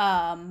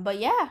 But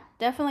yeah,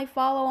 definitely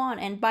follow on.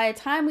 And by the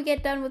time we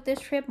get done with this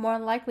trip, more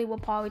than likely we'll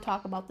probably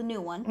talk about the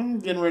new one.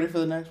 Getting ready for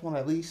the next one,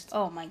 at least.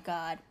 Oh my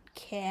God,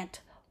 can't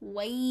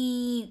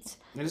wait.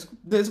 It's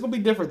gonna be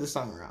different this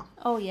time around.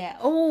 Oh yeah.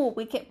 Oh,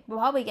 we'll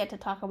probably get to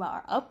talk about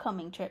our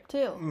upcoming trip too.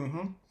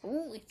 Mm-hmm.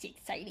 Ooh, it's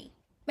exciting.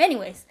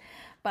 Anyways,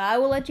 but I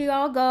will let you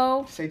all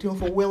go. Stay tuned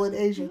for Will and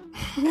Asia.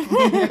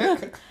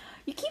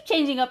 You keep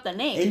changing up the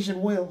name.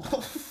 Asian Will.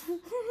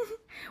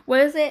 What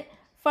is it?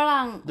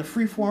 Farang. The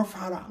Freeform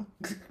Farang.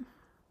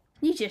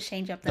 You just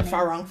change up the name. The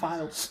Farang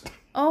Files.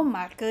 Oh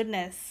my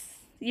goodness.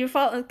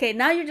 Okay,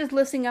 now you're just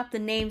listing up the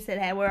names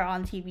that were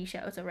on TV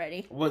shows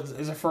already.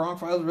 Is a Farang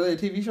Files really a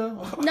TV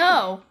show?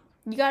 No.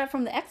 You got it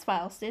from the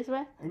X-Files, did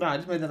you? No, I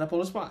just made that up on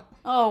the spot.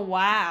 Oh,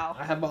 wow.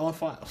 I have my own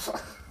files.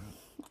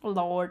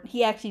 Lord,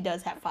 he actually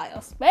does have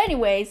files. But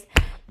anyways,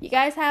 you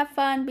guys have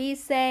fun. Be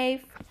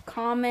safe.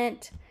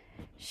 Comment.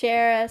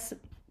 Share us.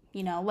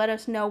 You know, let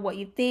us know what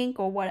you think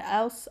or what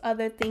else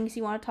other things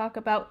you want to talk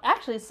about.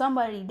 Actually,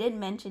 somebody did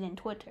mention in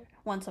Twitter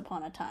once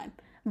upon a time.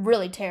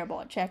 Really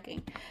terrible at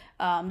checking.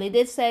 They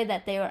did say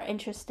that they were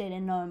interested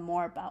in knowing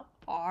more about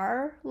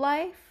our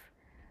life.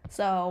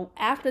 So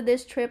after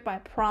this trip, I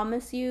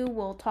promise you,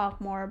 we'll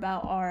talk more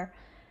about our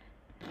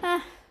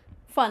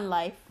fun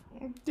life.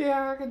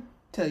 Yeah, I can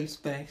tell you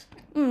some things.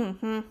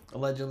 Mm-hmm.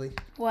 Allegedly.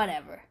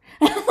 Whatever.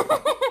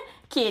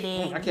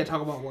 Kidding. I can't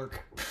talk about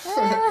work.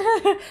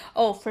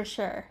 Oh, for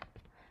sure.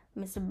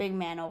 Mr. Big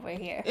Man over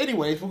here.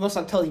 Anyways, we're gonna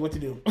stop telling you what to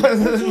do. Talk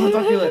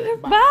to you later.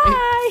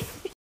 Bye.